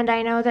 And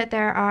I know that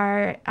there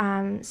are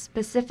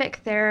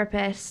specific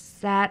therapists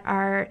that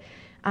are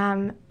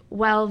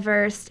well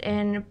versed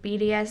in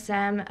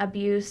BDSM,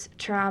 abuse,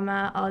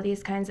 trauma, all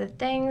these kinds of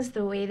things,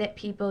 the way that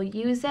people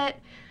use it.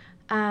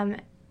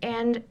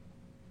 And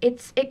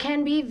it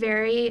can be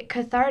very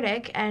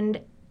cathartic,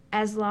 and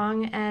as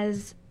long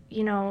as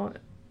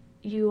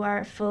you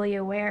are fully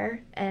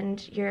aware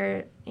and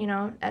you're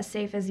as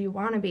safe as you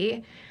want to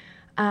be.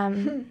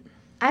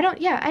 I don't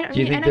Do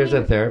you mean, think there's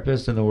a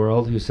therapist in the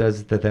world who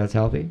says that that's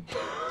healthy?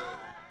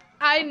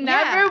 I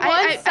never I-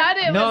 once I-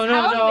 said it No. was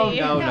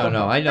healthy.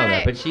 I know But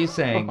that, but she's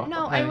saying.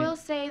 No, I will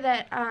say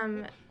that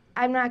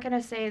I'm not going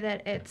to say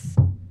that it's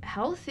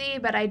healthy,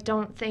 but I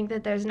don't think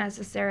that there's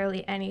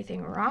necessarily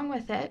anything wrong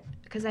with it,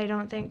 because I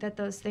don't think that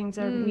those things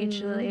are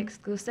mutually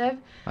exclusive.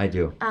 I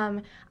do.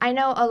 I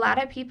know a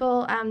lot of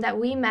people that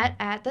we met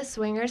at the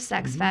Swingers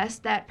Sex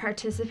Fest that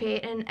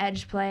participate in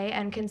edge play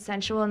and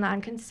consensual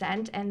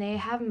non-consent, and they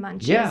have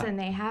munches and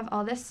they have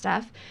all this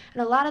stuff.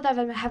 And a lot of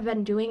them have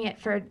been doing it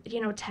for,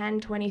 10,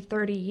 20,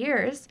 30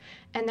 years,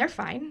 and they're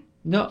fine.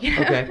 No,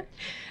 okay.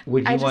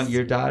 Would you want just-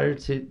 your daughter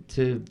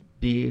to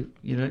be,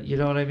 you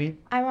know what I mean?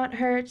 I want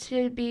her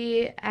to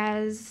be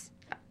as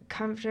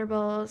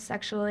comfortable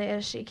sexually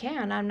as she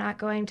can. I'm not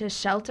going to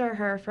shelter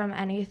her from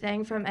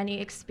anything, from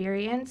any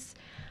experience.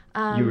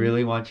 You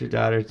really want your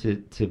daughter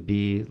to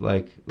be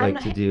like I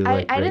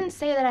rape? didn't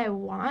say that I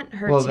want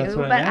her Well, to, that's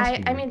what I'm but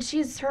asking I you. mean,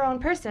 she's her own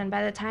person.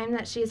 By the time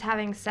that she's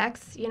having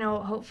sex,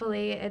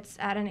 hopefully it's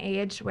at an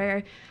age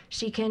where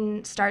she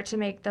can start to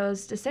make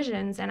those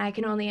decisions, and I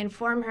can only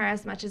inform her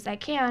as much as I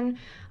can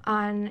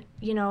on,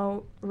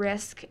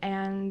 risk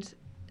and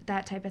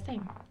that type of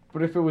thing.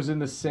 But if it was in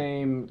the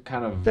same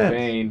kind of That's-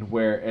 vein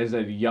where as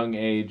at a young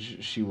age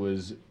she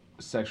was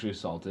sexually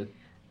assaulted,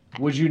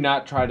 would you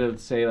not try to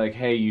say like,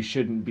 hey, you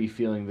shouldn't be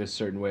feeling this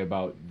certain way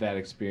about that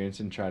experience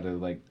and try to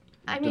like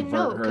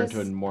divert her into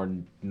a more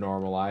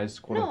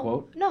normalized, quote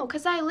unquote? No,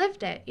 because I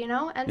lived it, and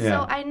Yeah.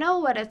 so I know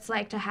what it's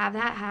like to have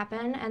that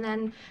happen and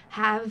then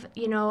have,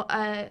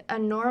 a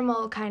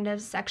normal kind of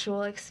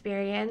sexual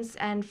experience,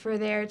 and for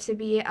there to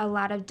be a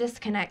lot of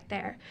disconnect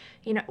there,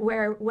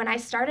 where when I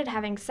started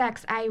having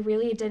sex, I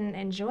really didn't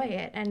enjoy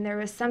it, and there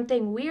was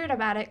something weird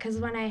about it, because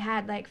when I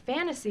had like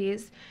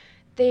fantasies,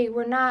 they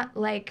were not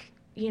like,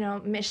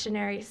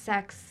 missionary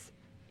sex,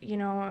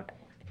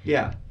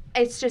 Yeah.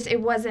 it's just,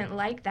 it wasn't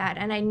like that.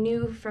 And I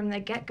knew from the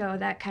get-go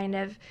that kind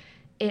of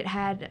it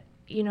had,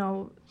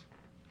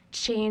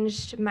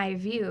 changed my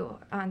view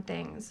on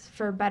things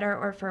for better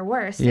or for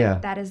worse. Yeah.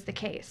 If that is the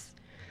case.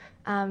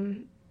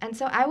 And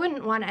so I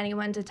wouldn't want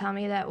anyone to tell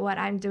me that what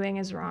I'm doing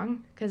is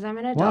wrong, because I'm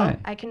an adult. Why?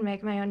 I can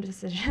make my own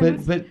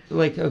decisions. But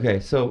like,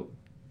 okay, so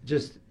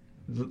just,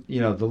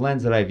 the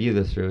lens that I view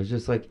this through is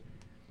just like,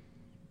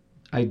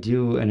 I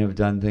do and have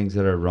done things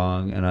that are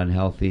wrong and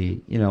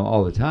unhealthy,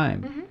 all the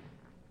time.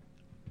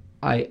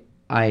 Mhm.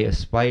 I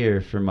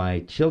aspire for my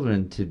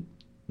children to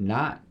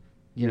not,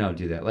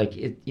 do that. Like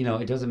it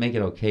doesn't make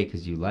it okay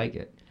because you like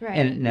it. Right.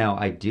 And now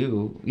I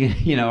do,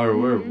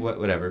 or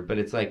whatever. But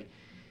it's like,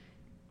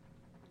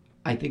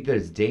 I think that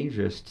it's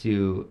dangerous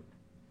to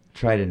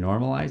try to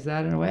normalize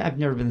that in a way. I've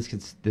never been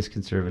this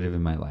conservative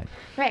in my life.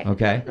 Right.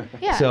 Okay.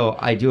 Yeah. So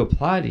I do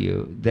applaud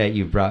you that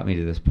you've brought me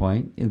to this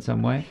point in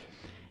some way.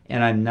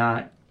 And I'm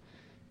not,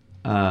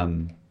 I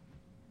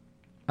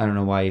don't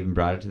know why I even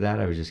brought it to that.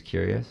 I was just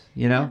curious,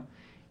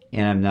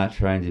 And I'm not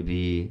trying to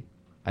be,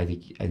 I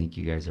think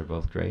you guys are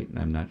both great, and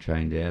I'm not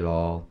trying to at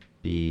all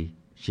be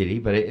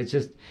shitty, but it's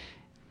just,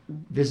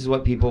 this is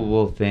what people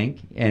will think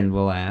and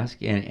will ask,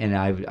 and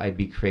I'd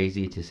be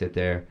crazy to sit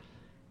there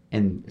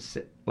and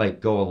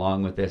like go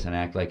along with this and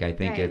act like I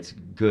think Right. it's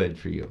good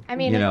for you. I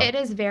mean, it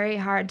is very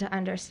hard to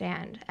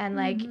understand. And,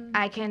 like,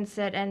 I can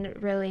sit and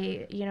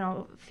really,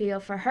 feel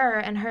for her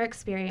and her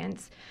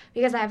experience,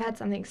 because I've had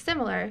something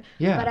similar.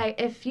 Yeah. But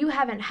if you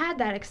haven't had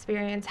that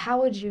experience,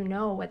 how would you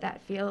know what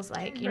that feels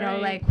like?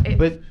 Right. Like, if,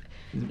 But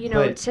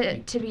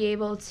to be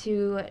able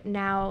to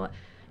now,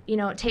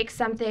 take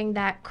something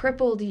that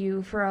crippled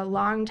you for a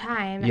long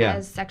time, Yeah.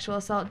 as sexual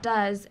assault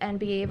does, and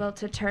be able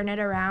to turn it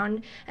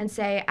around and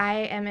say, I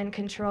am in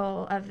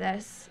control of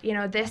this.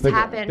 This But-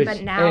 happened, but but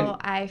sh- now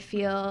I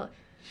feel...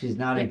 she's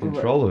not in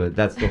control of it.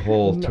 That's the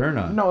whole turn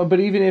on. No,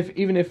 but even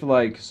if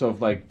like, so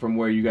if like from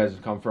where you guys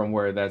have come from,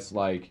 where that's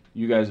like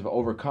you guys have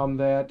overcome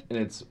that, and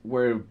it's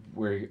where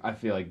I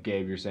feel like,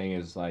 Gabe, you're saying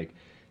is like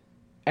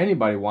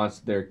anybody wants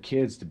their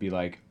kids to be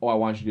like, oh, I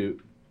want you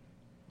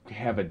to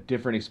have a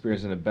different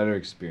experience and a better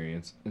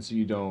experience, and so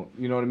you don't,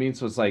 you know what I mean?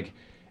 So it's like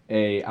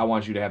I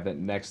want you to have that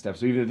next step.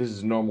 So even if this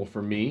is normal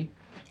for me,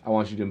 I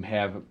want you to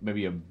have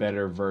maybe a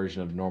better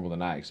version of normal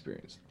than I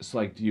experienced. So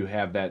like, do you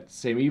have that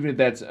same, even if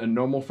that's a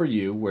normal for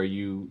you, where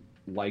you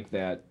like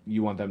that,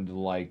 you want them to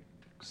like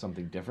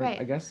something different,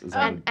 Right. I guess? Is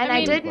And I I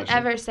mean- didn't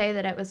ever say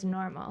that it was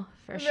normal,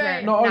 for sure.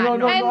 Right. No, Not no, no,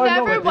 normal. And I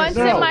know never what once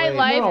this- in my no,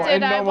 life no, did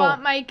and I normal-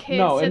 want my kids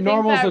no, to and think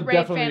normal's that a rape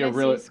definitely a fantasy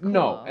real is cool.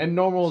 no, and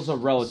normal is a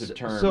relative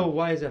term. So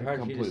why is it hard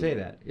for you to Completely. say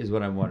that, is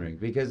what I'm wondering.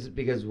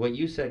 Because what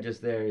you said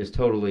just there is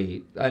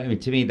totally, I mean,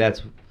 to me,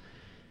 that's,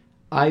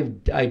 I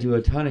do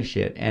a ton of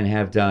shit and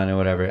have done and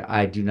whatever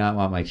I do not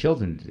want my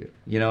children to do.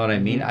 You know what I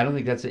mean? I don't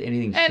think that's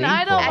anything And shameful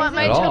I don't want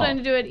my at all. children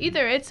to do it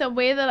either. It's a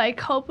way that I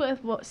cope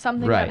with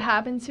something Right. that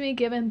happened to me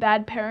given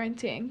bad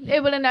parenting.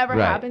 It would have never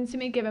Right. happened to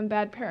me given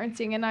bad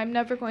parenting, and I'm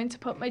never going to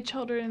put my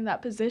children in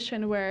that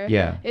position where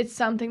Yeah. it's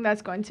something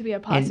that's going to be a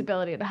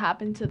possibility to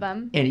happen to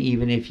them. And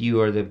even if you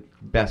are the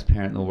best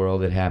parent in the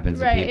world, it happens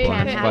Right, to people. it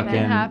and it's can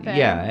fucking, happen.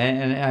 yeah,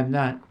 and I'm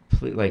not,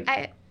 like,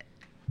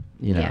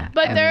 Yeah.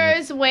 But and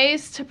there's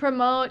ways to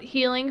promote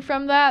healing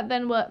from that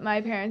than what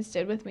my parents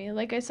did with me.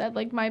 Like I said,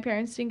 like my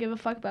parents didn't give a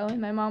fuck about me.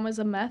 My mom was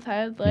a meth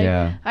head. Like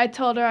Yeah. I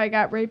told her I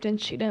got raped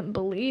and she didn't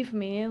believe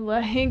me.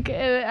 Like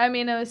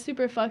it was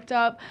super fucked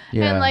up.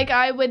 Yeah. And like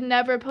I would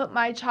never put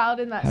my child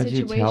in that How'd you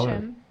situation. tell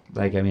her?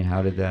 Like, I mean,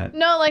 how did that?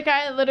 No, like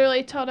I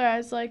literally told her, I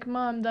was like,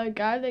 Mom, the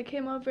guy that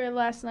came over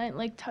last night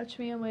like touched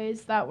me in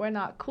ways that were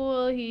not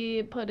cool.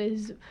 He put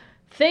his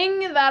thing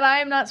that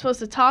I'm not supposed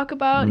to talk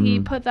about. He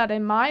put that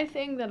in my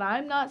thing that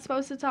I'm not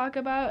supposed to talk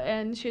about.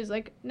 And she was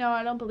like, no,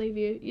 I don't believe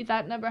you.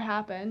 That never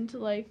happened.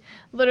 Like,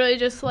 literally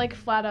just like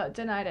flat out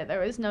denied it. There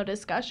was no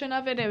discussion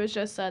of it. It was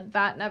just said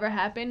that never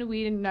happened.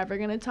 We're never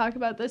going to talk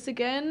about this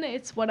again.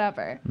 It's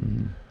whatever.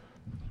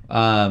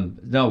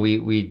 No,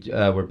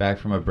 we're back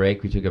from a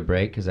break. We took a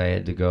break because I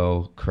had to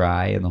go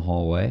cry in the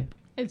hallway.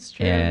 It's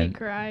true. He And-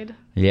 cried.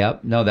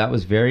 Yep. No, that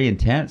was very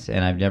intense,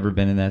 and I've never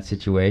been in that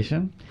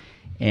situation.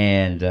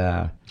 And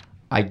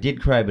I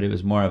did cry, but it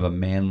was more of a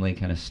manly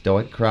kind of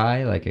stoic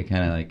cry, like a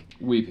kind of like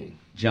Weeping.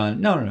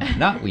 John. No,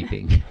 not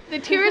weeping. The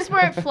tears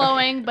weren't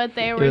flowing, but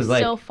they were was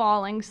like- still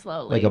falling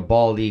slowly. Like a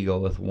bald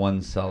eagle with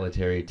one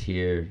solitary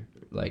tear,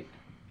 like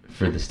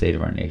for the state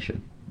of our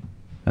nation.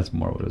 That's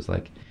more what it was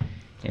like.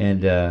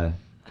 And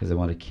because I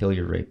want to kill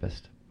your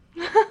rapist.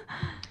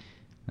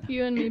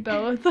 You and me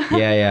both.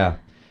 Yeah.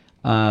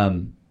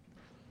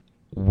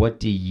 What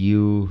do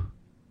you?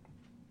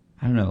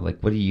 I don't know. Like,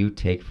 what do you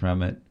take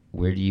from it?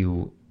 Where do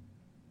you?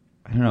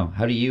 I don't know.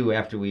 How do you,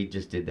 after we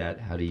just did that,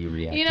 how do you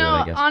react You to it, know,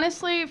 I guess?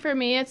 honestly, for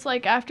me, it's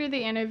like after the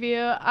interview,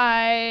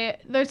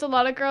 there's a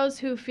lot of girls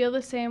who feel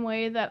the same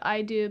way that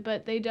I do,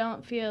 but they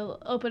don't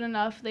feel open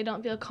enough. They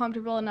don't feel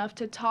comfortable enough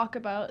to talk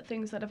about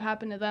things that have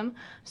happened to them.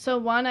 So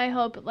one, I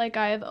hope like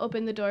I have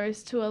opened the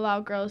doors to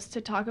allow girls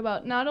to talk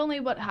about not only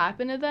what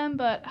happened to them,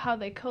 but how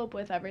they cope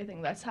with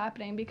everything that's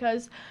happening.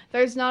 Because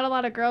there's not a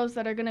lot of girls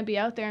that are going to be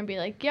out there and be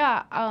like,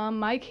 yeah,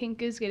 my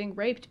kink is getting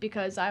raped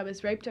because I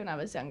was raped when I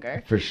was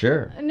younger. For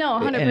sure. No,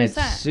 100%. And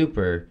it's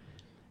super,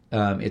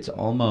 it's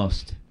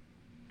almost,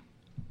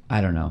 I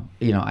don't know,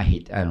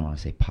 I don't want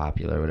to say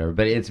popular or whatever,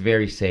 but it's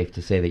very safe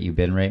to say that you've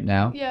been raped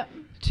now. Yeah.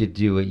 To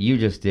do what you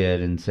just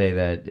did and say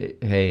that,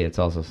 hey, it's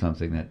also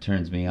something that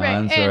turns me Right,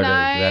 on, and sort of,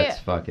 I- that's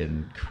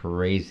fucking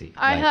crazy.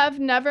 I Like, have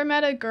never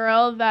met a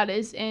girl that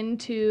is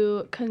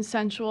into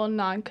consensual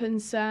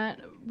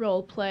non-consent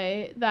role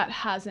play that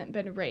hasn't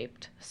been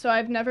raped. So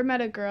I've never met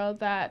a girl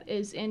that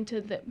is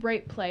into the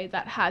rape play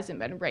that hasn't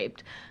been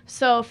raped.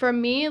 So for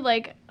me,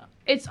 like,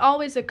 it's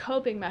always a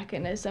coping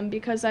mechanism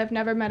because I've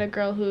never met a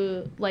girl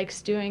who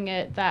likes doing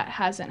it that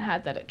hasn't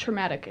had that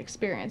traumatic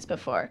experience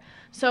before.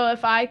 So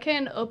if I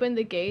can open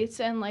the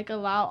gates and like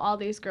allow all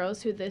these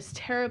girls who this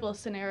terrible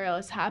scenario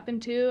has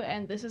happened to,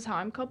 and this is how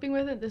I'm coping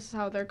with it, this is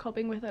how they're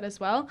coping with it as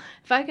well.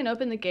 If I can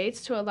open the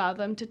gates to allow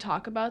them to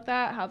talk about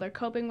that, how they're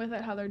coping with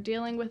it, how they're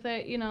dealing with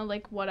it,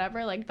 like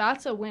whatever, like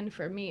that's a win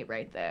for me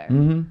right there.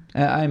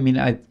 I mean,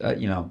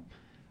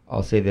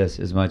 I'll say this,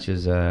 as much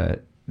as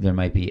there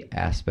might be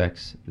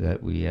aspects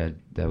that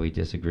we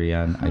disagree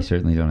on. I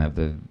certainly don't have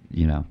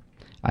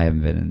I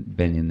haven't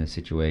been in this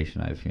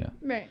situation.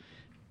 Right.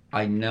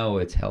 I know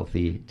it's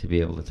healthy to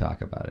be able to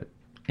talk about it,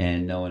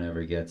 and no one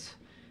ever gets.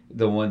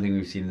 The one thing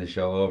we've seen in the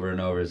show over and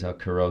over is how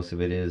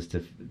corrosive it is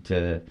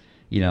to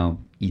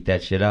eat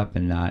that shit up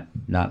and not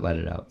let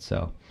it out.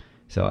 So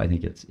I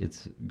think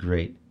it's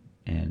great,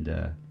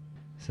 and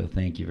so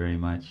thank you very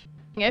much.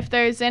 If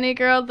there's any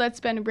girl that's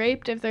been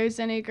raped, if there's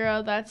any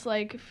girl that's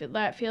like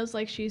that feels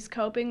like she's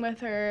coping with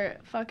her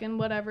fucking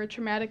whatever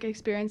traumatic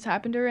experience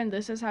happened to her, and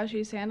this is how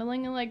she's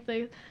handling it, like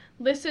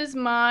this is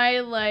my,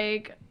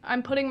 like,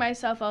 I'm putting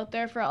myself out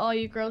there for all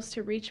you girls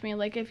to reach me.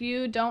 Like, if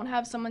you don't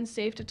have someone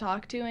safe to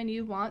talk to and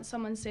you want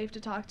someone safe to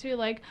talk to,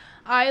 like,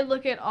 I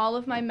look at all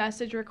of my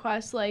message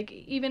requests, like,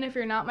 even if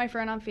you're not my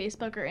friend on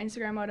Facebook or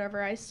Instagram or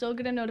whatever, I still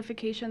get a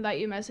notification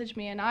that you message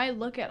me, and I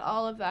look at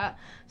all of that.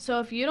 So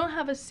if you don't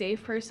have a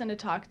safe person to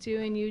talk to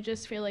and you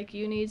just feel like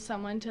you need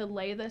someone to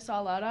lay this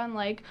all out on,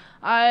 like,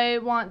 I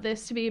want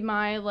this to be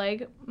my,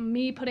 like,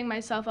 me putting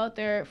myself out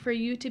there for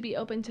you to be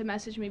open to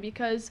message me,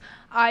 because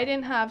I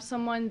didn't have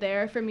someone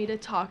there for me to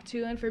talk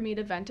to and for me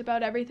to vent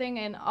about everything,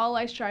 and all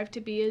I strive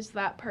to be is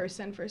that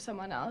person for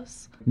someone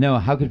else. No,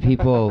 how could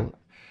people,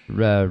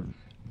 how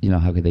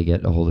could they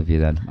get a hold of you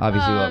then?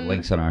 Obviously, we'll have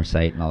links on our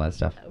site and all that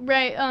stuff.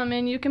 Right,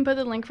 and you can put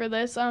the link for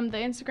this. The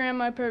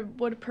Instagram I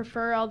would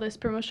prefer all this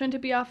promotion to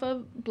be off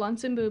of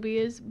Blunts and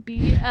Boobies,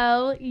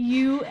 BLUNTS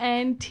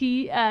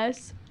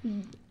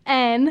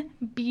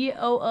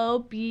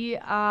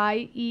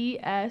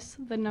NBOOBIES,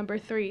 the number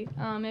 3.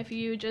 If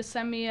you just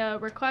send me a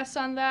request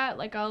on that,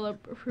 like, I'll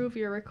approve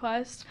your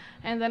request,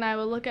 and then I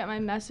will look at my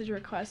message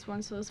requests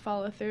once those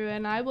follow through,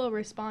 and I will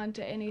respond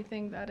to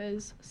anything that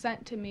is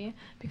sent to me,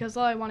 because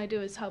all I want to do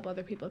is help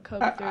other people cope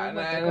through what they're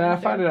going I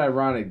through. find it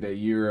ironic that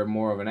you're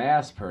more of an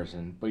ass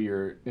person, but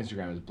your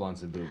Instagram is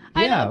Blunts and Boobies.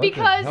 I Yeah, know, what the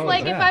because, hell is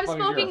like, if that? I'm Fuck,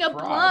 you're smoking a a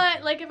fraud.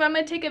 blunt, like, if I'm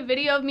going to take a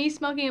video of me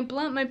smoking a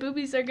blunt, my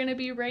boobies are going to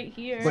be right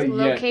here. But yet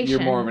Location. you're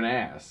more of an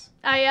ass.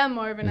 I am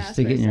more of an Just ass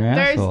stick it in person. your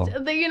asshole.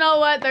 You know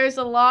what? There's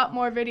a lot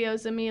more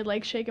videos of me,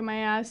 like, shaking my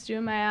ass,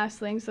 doing my ass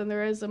things than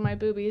there is of my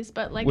boobies.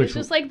 But, like, Which it's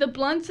just, like, the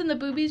blunts and the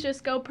boobies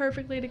just go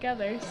perfectly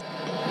together.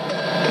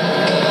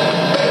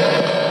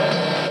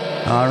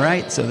 All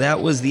right, so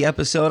that was the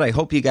episode. I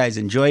hope you guys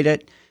enjoyed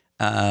it.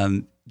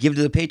 Give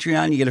to the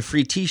Patreon, you get a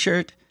free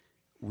t-shirt.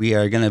 we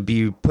are going to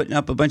be putting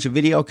up a bunch of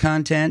video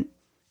content,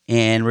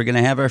 and we're going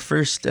to have our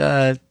first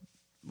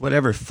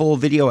full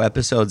video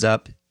episodes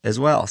up as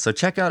well. So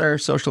check out our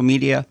social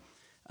media.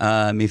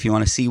 If you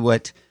want to see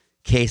what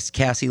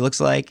Cassie looks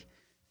like,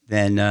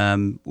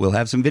 then we'll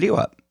have some video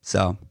up.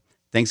 So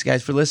thanks,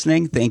 guys, for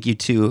listening. Thank you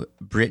to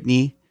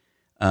Brittany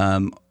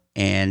and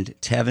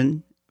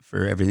Tevin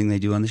for everything they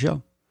do on the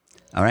show.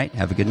 All right,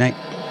 have a good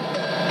night.